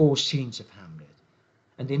first 4 scenes of Hamlet,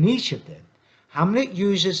 and in each of them, Hamlet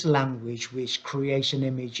uses language which creates an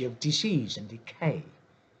image of disease and decay.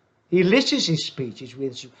 He litters his speeches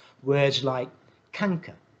with words like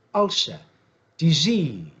canker, ulcer,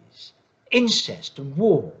 disease, incest and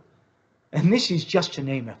war, and this is just to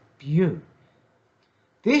name a few.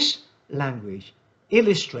 This language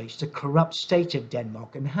illustrates the corrupt state of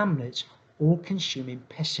Denmark and Hamlet's all-consuming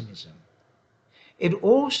pessimism. It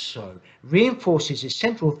also reinforces a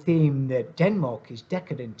central theme that Denmark is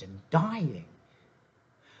decadent and dying.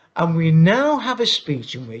 And we now have a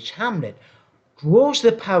speech in which Hamlet draws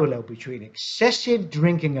the parallel between excessive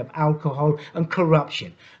drinking of alcohol and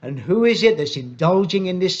corruption. And who is it that's indulging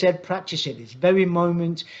in this said practice at this very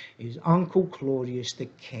moment? Is Uncle Claudius the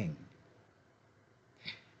king.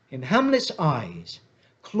 In Hamlet's eyes,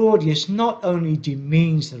 Claudius not only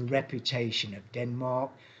demeans the reputation of Denmark,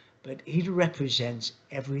 but he represents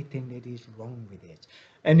everything that is wrong with it.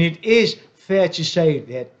 And it is fair to say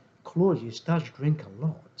that Claudius does drink a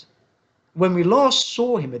lot. When we last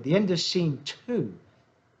saw him at the end of scene 2,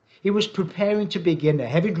 he was preparing to begin a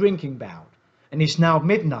heavy drinking bout, and it's now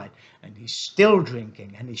midnight, and he's still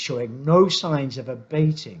drinking, and he's showing no signs of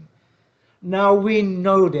abating. Now we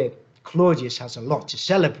know that Claudius has a lot to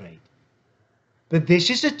celebrate, But this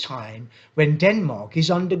is a time when Denmark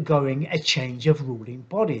is undergoing a change of ruling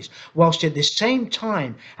bodies, whilst at the same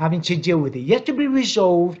time having to deal with the yet to be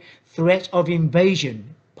resolved threat of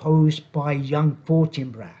invasion posed by young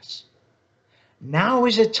Fortinbras. Now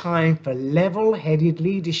is a time for level-headed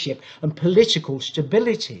leadership and political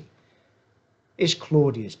stability. Is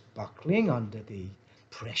Claudius buckling under the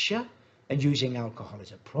pressure and using alcohol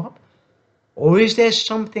as a prop? Or is there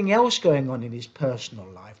something else going on in his personal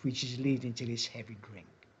life which is leading to this heavy drink?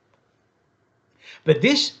 But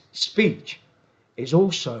this speech is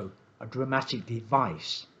also a dramatic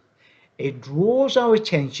device. It draws our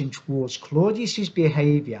attention towards Claudius's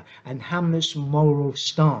behaviour and Hamlet's moral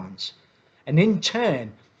stance, and in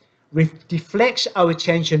turn deflects our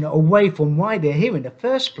attention away from why they're here in the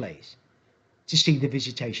first place, to see the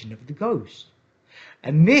visitation of the ghost.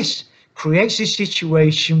 And this creates a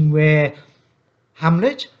situation where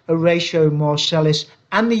Hamlet, Horatio, Marcellus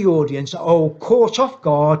and the audience are all caught off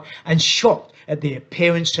guard and shocked at the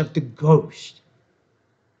appearance of the ghost.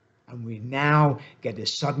 And we now get a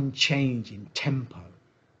sudden change in tempo,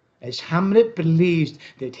 as Hamlet believes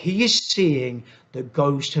that he is seeing the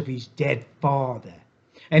ghost of his dead father.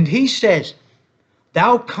 And he says,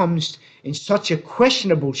 "Thou comest in such a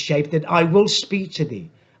questionable shape that I will speak to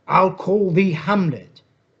thee. I'll call thee Hamlet."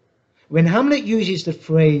 When Hamlet uses the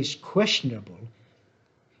phrase questionable,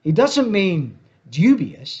 he doesn't mean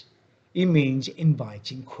dubious, he means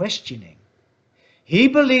inviting questioning. He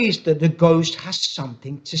believes that the ghost has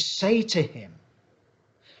something to say to him.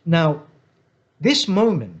 Now, this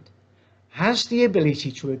moment has the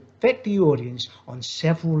ability to affect the audience on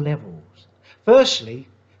several levels. Firstly,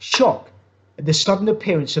 shock at the sudden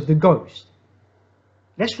appearance of the ghost.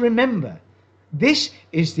 Let's remember, this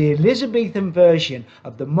is the Elizabethan version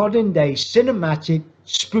of the modern day cinematic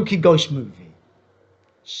spooky ghost movie.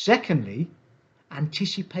 Secondly,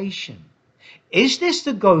 anticipation. Is this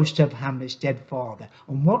the ghost of Hamlet's dead father,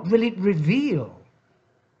 and what will it reveal?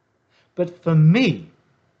 But for me,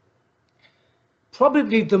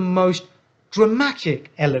 probably the most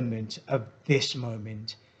dramatic element of this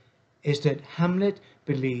moment is that Hamlet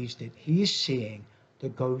believes that he is seeing the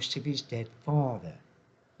ghost of his dead father,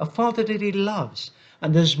 a father that he loves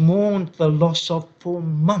and has mourned the loss of for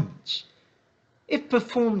months. If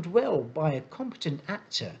performed well by a competent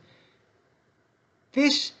actor,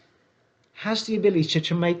 this has the ability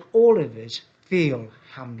to make all of us feel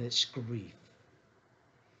Hamlet's grief.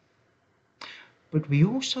 But we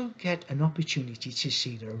also get an opportunity to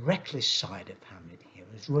see the reckless side of Hamlet here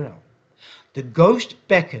as well. The ghost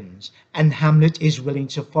beckons and Hamlet is willing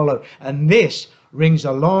to follow, and this rings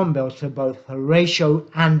alarm bells for both Horatio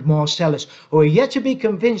and Marcellus, who are yet to be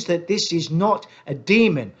convinced that this is not a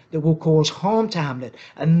demon that will cause harm to Hamlet,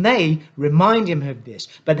 and they remind him of this.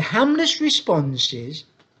 But Hamlet's response is,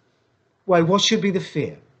 "Why, what should be the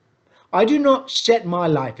fear? I do not set my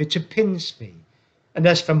life at a pin's fee. And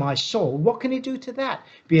as for my soul, what can it do to that?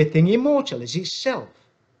 Be a thing immortal as itself."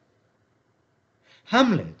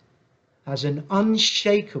 Hamlet has an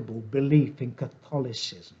unshakable belief in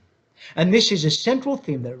Catholicism, and this is a central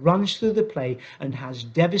theme that runs through the play and has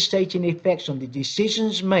devastating effects on the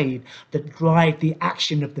decisions made that drive the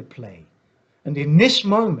action of the play. And in this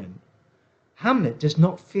moment, Hamlet does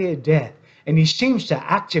not fear death, and he seems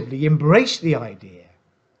to actively embrace the idea.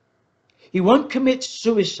 He won't commit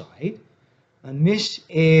suicide, and this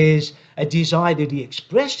is a desire that he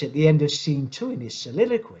expressed at the end of scene 2 in his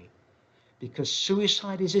soliloquy, because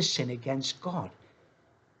suicide is a sin against God.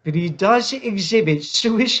 But he does exhibit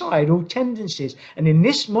suicidal tendencies, and in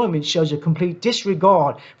this moment shows a complete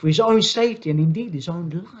disregard for his own safety and indeed his own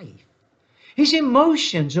life. His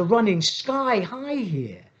emotions are running sky high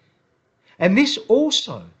here. And this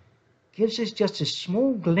also gives us just a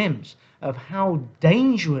small glimpse of how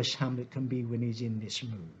dangerous Hamlet can be when he's in this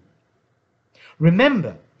mood.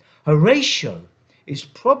 Remember, Horatio is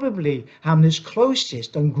probably Hamlet's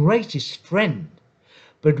closest and greatest friend.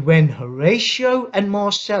 But when Horatio and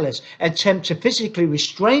Marcellus attempt to physically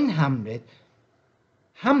restrain Hamlet,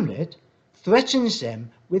 Hamlet threatens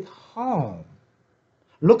them with harm.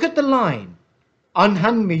 Look at the line,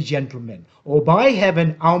 "Unhand me, gentlemen, or by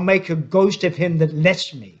heaven I'll make a ghost of him that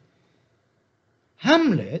lets me."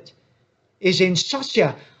 Hamlet is in such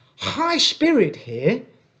a high spirit here,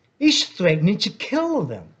 he's threatening to kill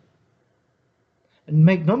them. And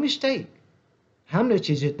make no mistake, Hamlet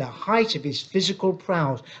is at the height of his physical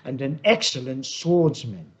prowess and an excellent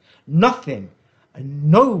swordsman. Nothing and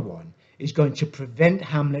no one is going to prevent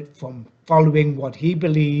Hamlet from following what he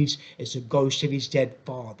believes is the ghost of his dead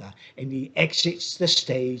father, and he exits the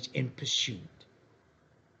stage in pursuit.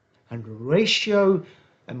 And Horatio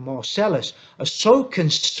and Marcellus are so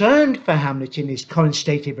concerned for Hamlet in his current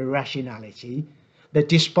state of irrationality that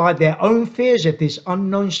despite their own fears of this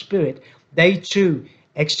unknown spirit, they too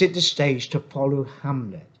exit the stage to follow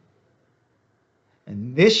Hamlet.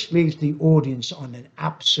 And this leaves the audience on an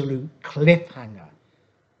absolute cliffhanger.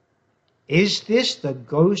 Is this the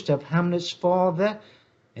ghost of Hamlet's father?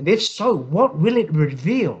 And if so, what will it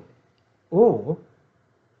reveal? Or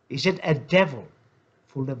is it a devil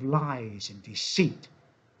full of lies and deceit?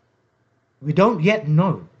 We don't yet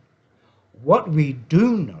know. What we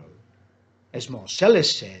do know, as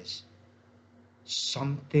Marcellus says,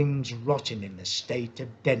 something's rotten in the state of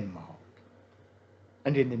Denmark.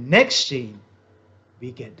 And in the next scene,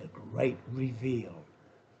 we get the great reveal.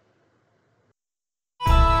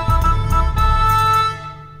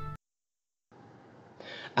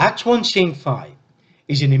 Act 1, Scene 5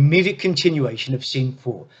 is an immediate continuation of Scene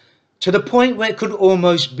 4, to the point where it could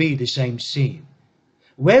almost be the same scene.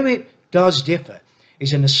 Where it does differ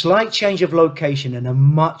is in a slight change of location and a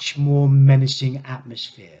much more menacing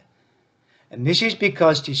atmosphere. And this is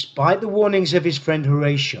because, despite the warnings of his friend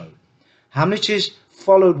Horatio, Hamlet has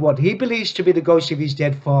followed what he believes to be the ghost of his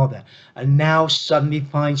dead father, and now suddenly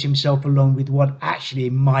finds himself alone with what actually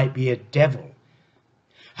might be a devil.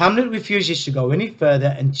 Hamlet refuses to go any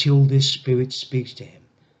further until this spirit speaks to him.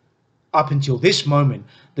 Up until this moment,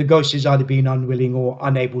 the ghost has either been unwilling or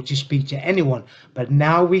unable to speak to anyone, but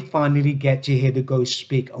now we finally get to hear the ghost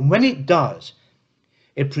speak, and when it does,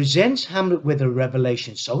 it presents Hamlet with a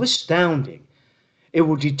revelation so astounding, it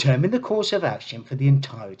will determine the course of action for the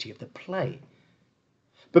entirety of the play.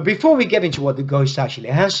 But before we get into what the ghost actually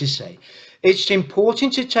has to say, it's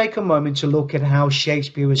important to take a moment to look at how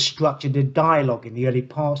Shakespeare has structured the dialogue in the early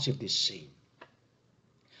parts of this scene.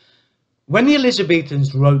 When the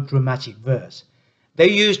Elizabethans wrote dramatic verse, they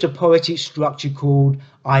used a poetic structure called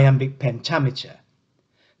iambic pentameter.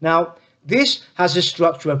 Now, this has a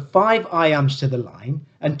structure of 5 iambs to the line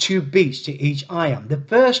and 2 beats to each iamb, the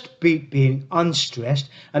first beat being unstressed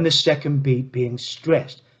and the second beat being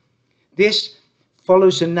stressed. This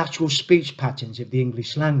follows the natural speech patterns of the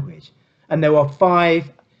English language, and there are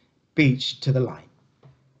 5 beats to the line.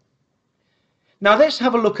 Now let's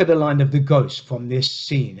have a look at the line of the ghost from this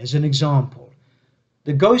scene as an example.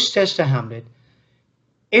 The ghost says to Hamlet,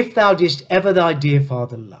 "If thou didst ever thy dear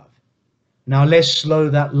father love." Now let's slow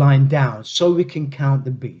that line down so we can count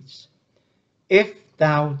the beats. If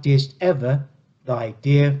thou didst ever thy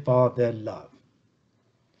dear father love.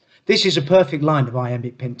 This is a perfect line of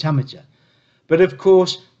iambic pentameter, but of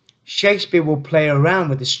course Shakespeare will play around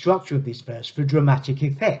with the structure of this verse for dramatic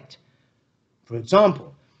effect. For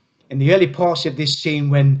example, in the early parts of this scene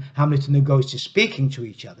when Hamlet and the ghost are speaking to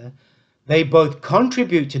each other, they both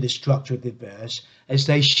contribute to the structure of the verse as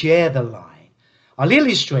they share the line. I'll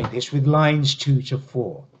illustrate this with lines 2 to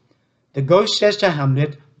 4. The ghost says to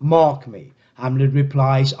Hamlet, "Mark me." Hamlet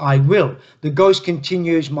replies, "I will." The ghost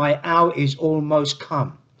continues, "My hour is almost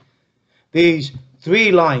come." These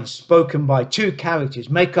 3 lines spoken by 2 characters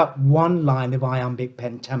make up 1 line of iambic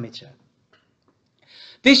pentameter.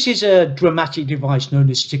 This is a dramatic device known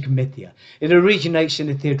as sticomythia. It originates in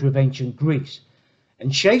the theatre of ancient Greece,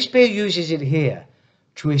 and Shakespeare uses it here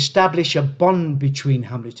to establish a bond between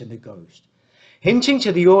Hamlet and the ghost, hinting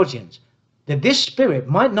to the audience that this spirit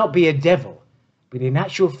might not be a devil, but in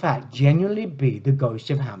actual fact genuinely be the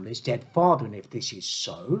ghost of Hamlet's dead father. And if this is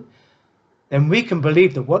so, then we can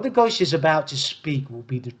believe that what the ghost is about to speak will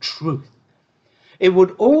be the truth. It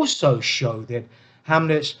would also show that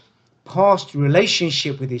Hamlet's past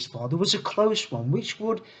relationship with his father was a close one, which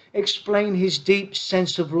would explain his deep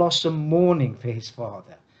sense of loss and mourning for his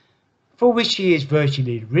father, for which he is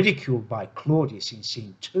virtually ridiculed by Claudius in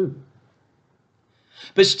scene 2.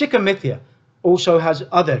 But sticomythia also has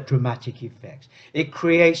other dramatic effects. It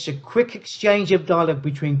creates a quick exchange of dialogue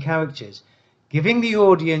between characters, giving the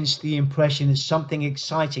audience the impression that something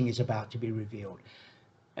exciting is about to be revealed.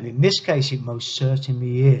 And in this case, it most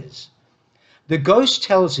certainly is. The ghost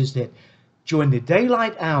tells us that during the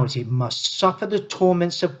daylight hours it must suffer the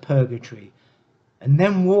torments of purgatory and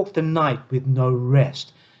then walk the night with no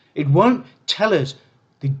rest. It won't tell us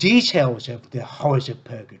the details of the horrors of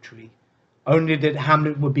purgatory, only that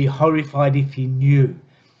Hamlet would be horrified if he knew.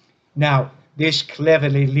 Now, this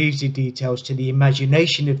cleverly leaves the details to the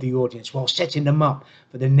imagination of the audience while setting them up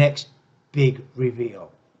for the next big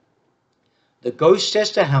reveal. The ghost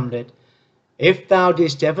says to Hamlet, "If thou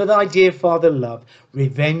didst ever thy dear father love,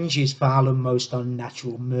 revenge is foul and most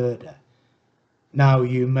unnatural murder." Now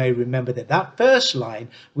you may remember that that first line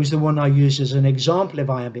was the one I used as an example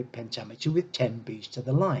of iambic pentameter with 10 beats to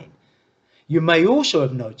the line. You may also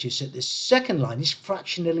have noticed that the second line is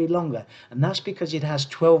fractionally longer, and that's because it has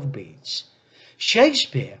 12 beats.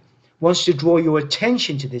 Shakespeare wants to draw your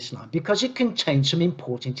attention to this line because it contains some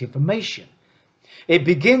important information. It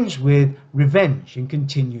begins with revenge and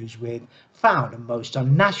continues with foul and most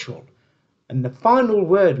unnatural. And the final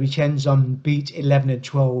word, which ends on beat 11 and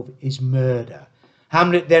 12, is murder.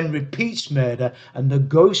 Hamlet then repeats murder, and the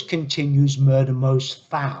ghost continues murder most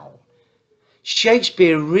foul.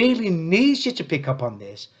 Shakespeare really needs you to pick up on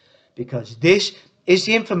this, because this is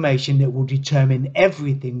the information that will determine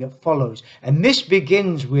everything that follows. And this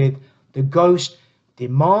begins with the ghost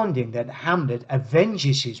demanding that Hamlet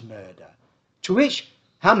avenges his murder, to which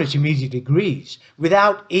Hamlet immediately agrees,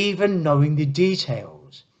 without even knowing the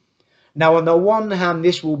details. Now, on the one hand,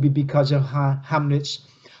 this will be because of Hamlet's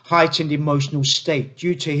heightened emotional state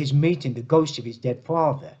due to his meeting the ghost of his dead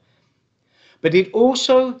father. But it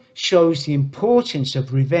also shows the importance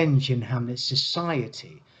of revenge in Hamlet's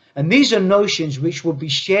society. And these are notions which will be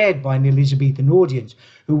shared by an Elizabethan audience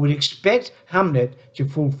who would expect Hamlet to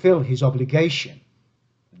fulfill his obligation.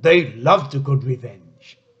 They loved a good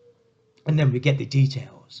revenge. And then we get the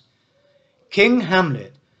details. King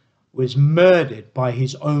Hamlet was murdered by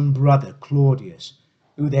his own brother Claudius,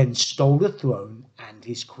 who then stole the throne and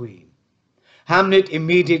his queen. Hamlet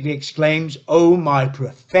immediately exclaims, "Oh, my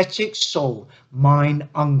prophetic soul, mine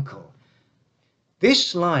uncle."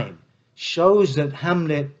 This line shows that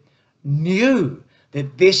Hamlet knew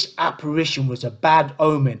that this apparition was a bad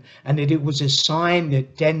omen and that it was a sign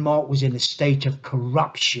that Denmark was in a state of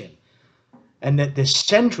corruption, and that the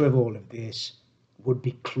center of all of this would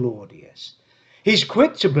be Claudius. He's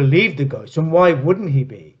quick to believe the ghost, and why wouldn't he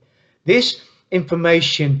be? This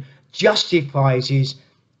information justifies his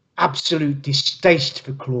absolute distaste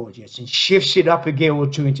for Claudius and shifts it up a gear or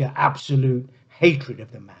two into absolute hatred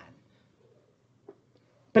of the man.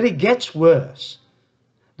 But it gets worse.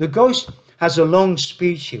 The ghost has a long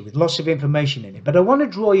speech here with lots of information in it, but I want to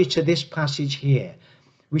draw you to this passage here,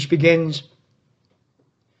 which begins,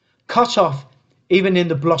 "Cut off even in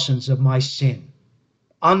the blossoms of my sin,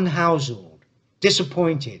 unhouselled,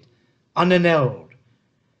 disappointed, unanelled,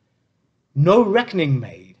 no reckoning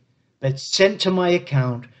made, but sent to my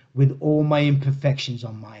account with all my imperfections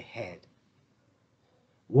on my head."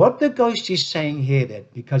 What the ghost is saying here,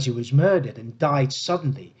 that because he was murdered and died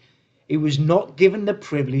suddenly, he was not given the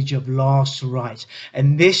privilege of last rites,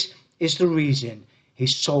 and this is the reason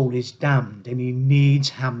his soul is damned and he needs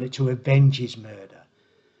Hamlet to avenge his murder.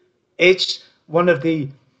 It's one of the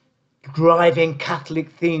driving Catholic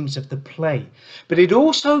themes of the play, but it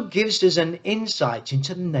also gives us an insight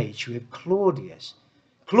into the nature of Claudius.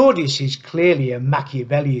 Claudius is clearly a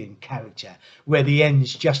Machiavellian character, where the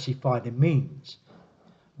ends justify the means.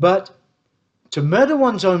 But to murder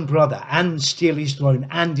one's own brother and steal his throne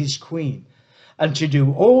and his queen, and to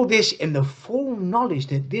do all this in the full knowledge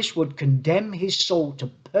that this would condemn his soul to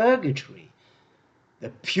purgatory, the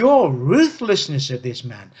pure ruthlessness of this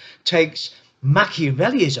man takes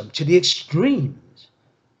Machiavellism to the extremes.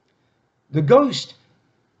 The ghost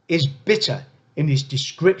is bitter in his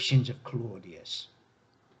descriptions of Claudius.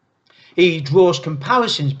 He draws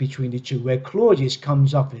comparisons between the two, where Claudius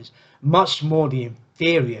comes off as much more the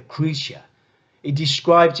inferior creature. He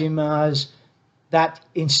describes him as that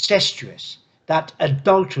incestuous, that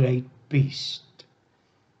adulterate beast.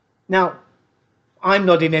 Now, I'm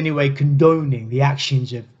not in any way condoning the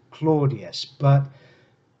actions of Claudius, but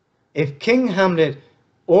if King Hamlet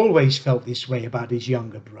always felt this way about his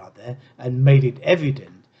younger brother and made it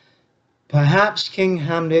evident, perhaps King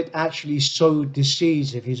Hamlet actually sowed the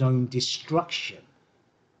seeds of his own destruction.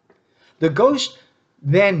 The ghost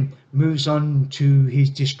then moves on to his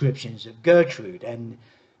descriptions of Gertrude, and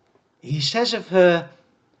he says of her,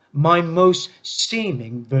 "My most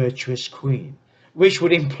seeming virtuous queen," which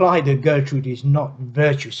would imply that Gertrude is not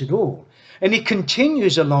virtuous at all. And he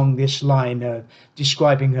continues along this line of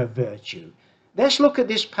describing her virtue. Let's look at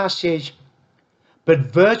this passage.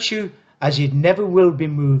 "But virtue, as it never will be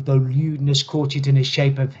moved, though lewdness caught it in the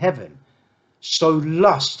shape of heaven, so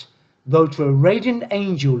lust, though to a radiant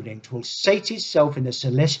angel linked, will sate itself in a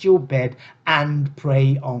celestial bed and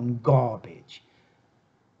prey on garbage."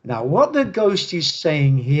 Now, what the ghost is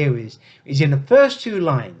saying here is in the first two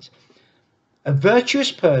lines, a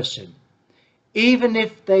virtuous person, even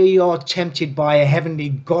if they are tempted by a heavenly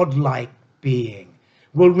godlike being,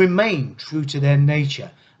 will remain true to their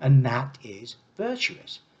nature, and that is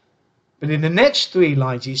virtuous. But in the next three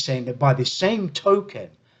lines, he's saying that by the same token,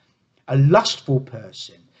 a lustful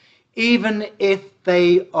person, even if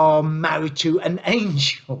they are married to an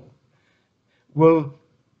angel, will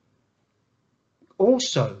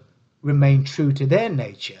also remain true to their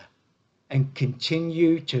nature, and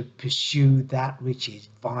continue to pursue that which is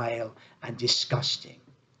vile and disgusting.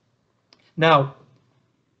 Now,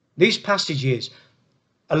 these passages,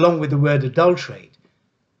 along with the word adulterate,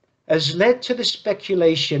 has led to the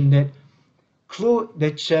speculation that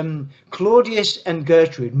Claudius and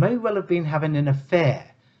Gertrude may well have been having an affair.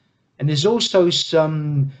 And there's also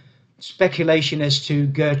some speculation as to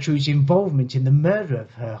Gertrude's involvement in the murder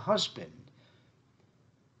of her husband.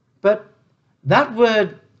 But that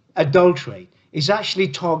word adulterate is actually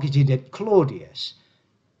targeted at Claudius,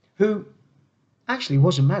 who actually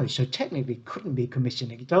wasn't married, so technically couldn't be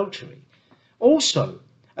committing adultery. Also,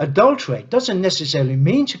 adulterate doesn't necessarily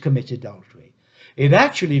mean to commit adultery. It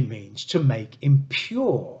actually means to make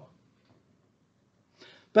impure.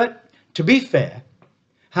 But to be fair,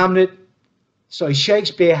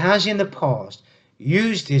 Shakespeare has in the past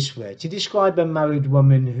used this word to describe a married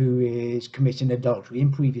woman who is committing adultery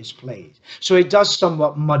in previous plays. So it does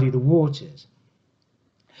somewhat muddy the waters.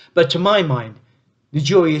 But to my mind, the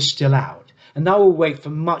jury is still out, and I will wait for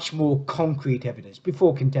much more concrete evidence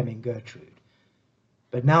before condemning Gertrude.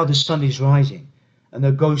 But now the sun is rising, and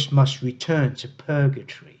the ghost must return to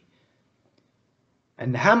purgatory.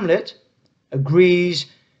 And Hamlet agrees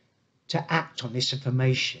to act on this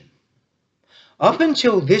information. Up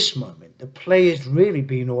until this moment, the play has really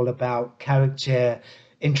been all about character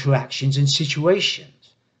interactions and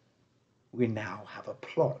situations. We now have a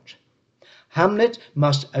plot. Hamlet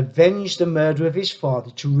must avenge the murder of his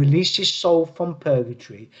father to release his soul from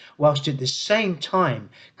purgatory, whilst at the same time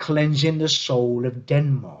cleansing the soul of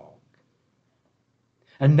Denmark.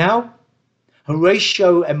 And now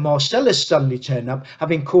Horatio and Marcellus suddenly turn up,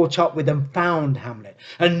 having caught up with and found Hamlet,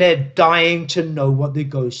 and they're dying to know what the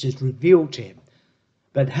ghost has revealed to him.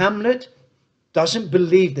 But Hamlet doesn't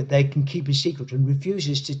believe that they can keep a secret and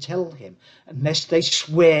refuses to tell him unless they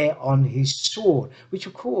swear on his sword, which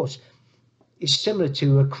of course is similar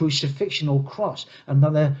to a crucifixional cross,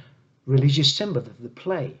 another religious symbol of the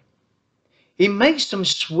play. He makes them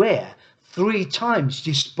swear 3 times,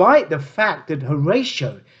 despite the fact that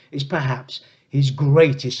Horatio is perhaps his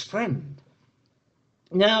greatest friend.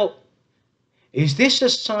 Now, is this a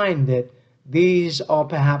sign that these are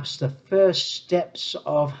perhaps the first steps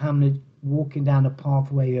of Hamlet walking down a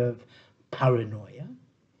pathway of paranoia?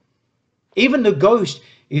 Even the ghost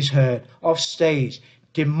is heard off stage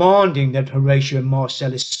demanding that Horatio and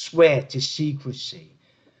Marcellus swear to secrecy.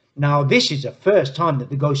 Now, this is the first time that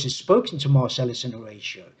the ghost has spoken to Marcellus and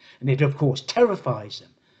Horatio, and it of course terrifies them.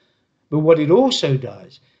 But what it also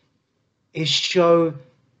does is show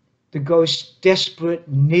the ghost's desperate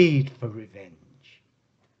need for revenge.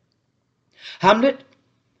 Hamlet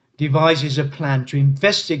devises a plan to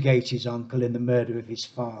investigate his uncle in the murder of his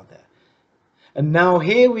father. And now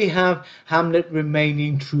here we have Hamlet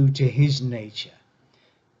remaining true to his nature.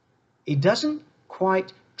 He doesn't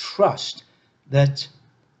quite trust that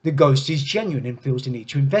the ghost is genuine and feels the need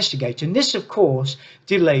to investigate. And this, of course,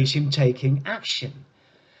 delays him taking action.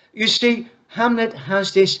 You see, Hamlet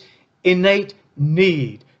has this innate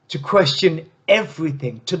need to question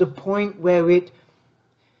everything to the point where it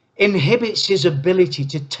inhibits his ability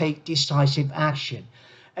to take decisive action.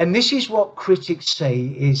 And this is what critics say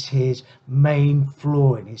is his main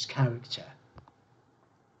flaw in his character.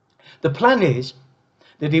 The plan is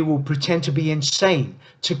that he will pretend to be insane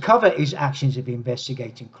to cover his actions of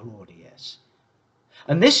investigating Claudius.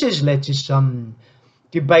 And this has led to some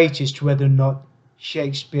debate as to whether or not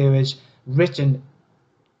Shakespeare has written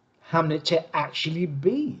Hamlet to actually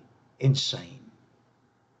be insane.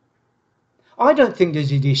 I don't think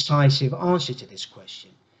there's a decisive answer to this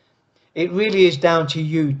question. It really is down to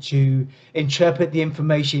you to interpret the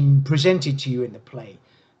information presented to you in the play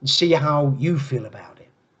and see how you feel about it.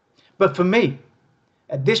 But for me,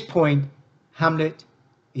 at this point, Hamlet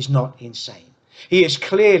is not insane. He is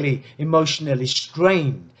clearly emotionally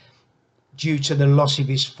strained due to the loss of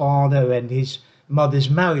his father and his mother's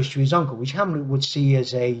marriage to his uncle, which Hamlet would see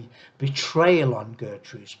as a betrayal on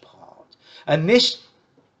Gertrude's part. And this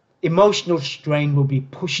emotional strain will be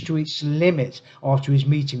pushed to its limit after his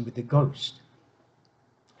meeting with the ghost.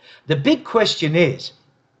 The big question is,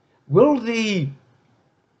 will the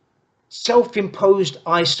self-imposed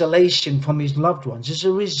isolation from his loved ones as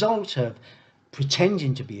a result of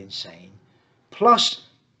pretending to be insane, plus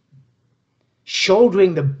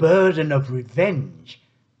shouldering the burden of revenge,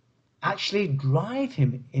 actually drive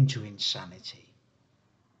him into insanity?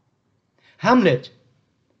 Hamlet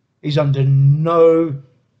is under no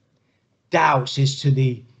doubts as to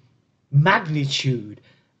the magnitude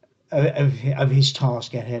of his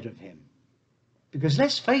task ahead of him. Because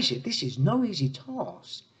let's face it, this is no easy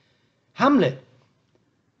task. Hamlet,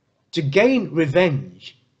 to gain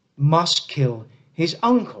revenge, must kill his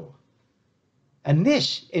uncle. And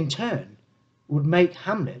this, in turn, would make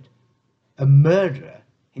Hamlet a murderer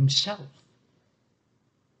himself.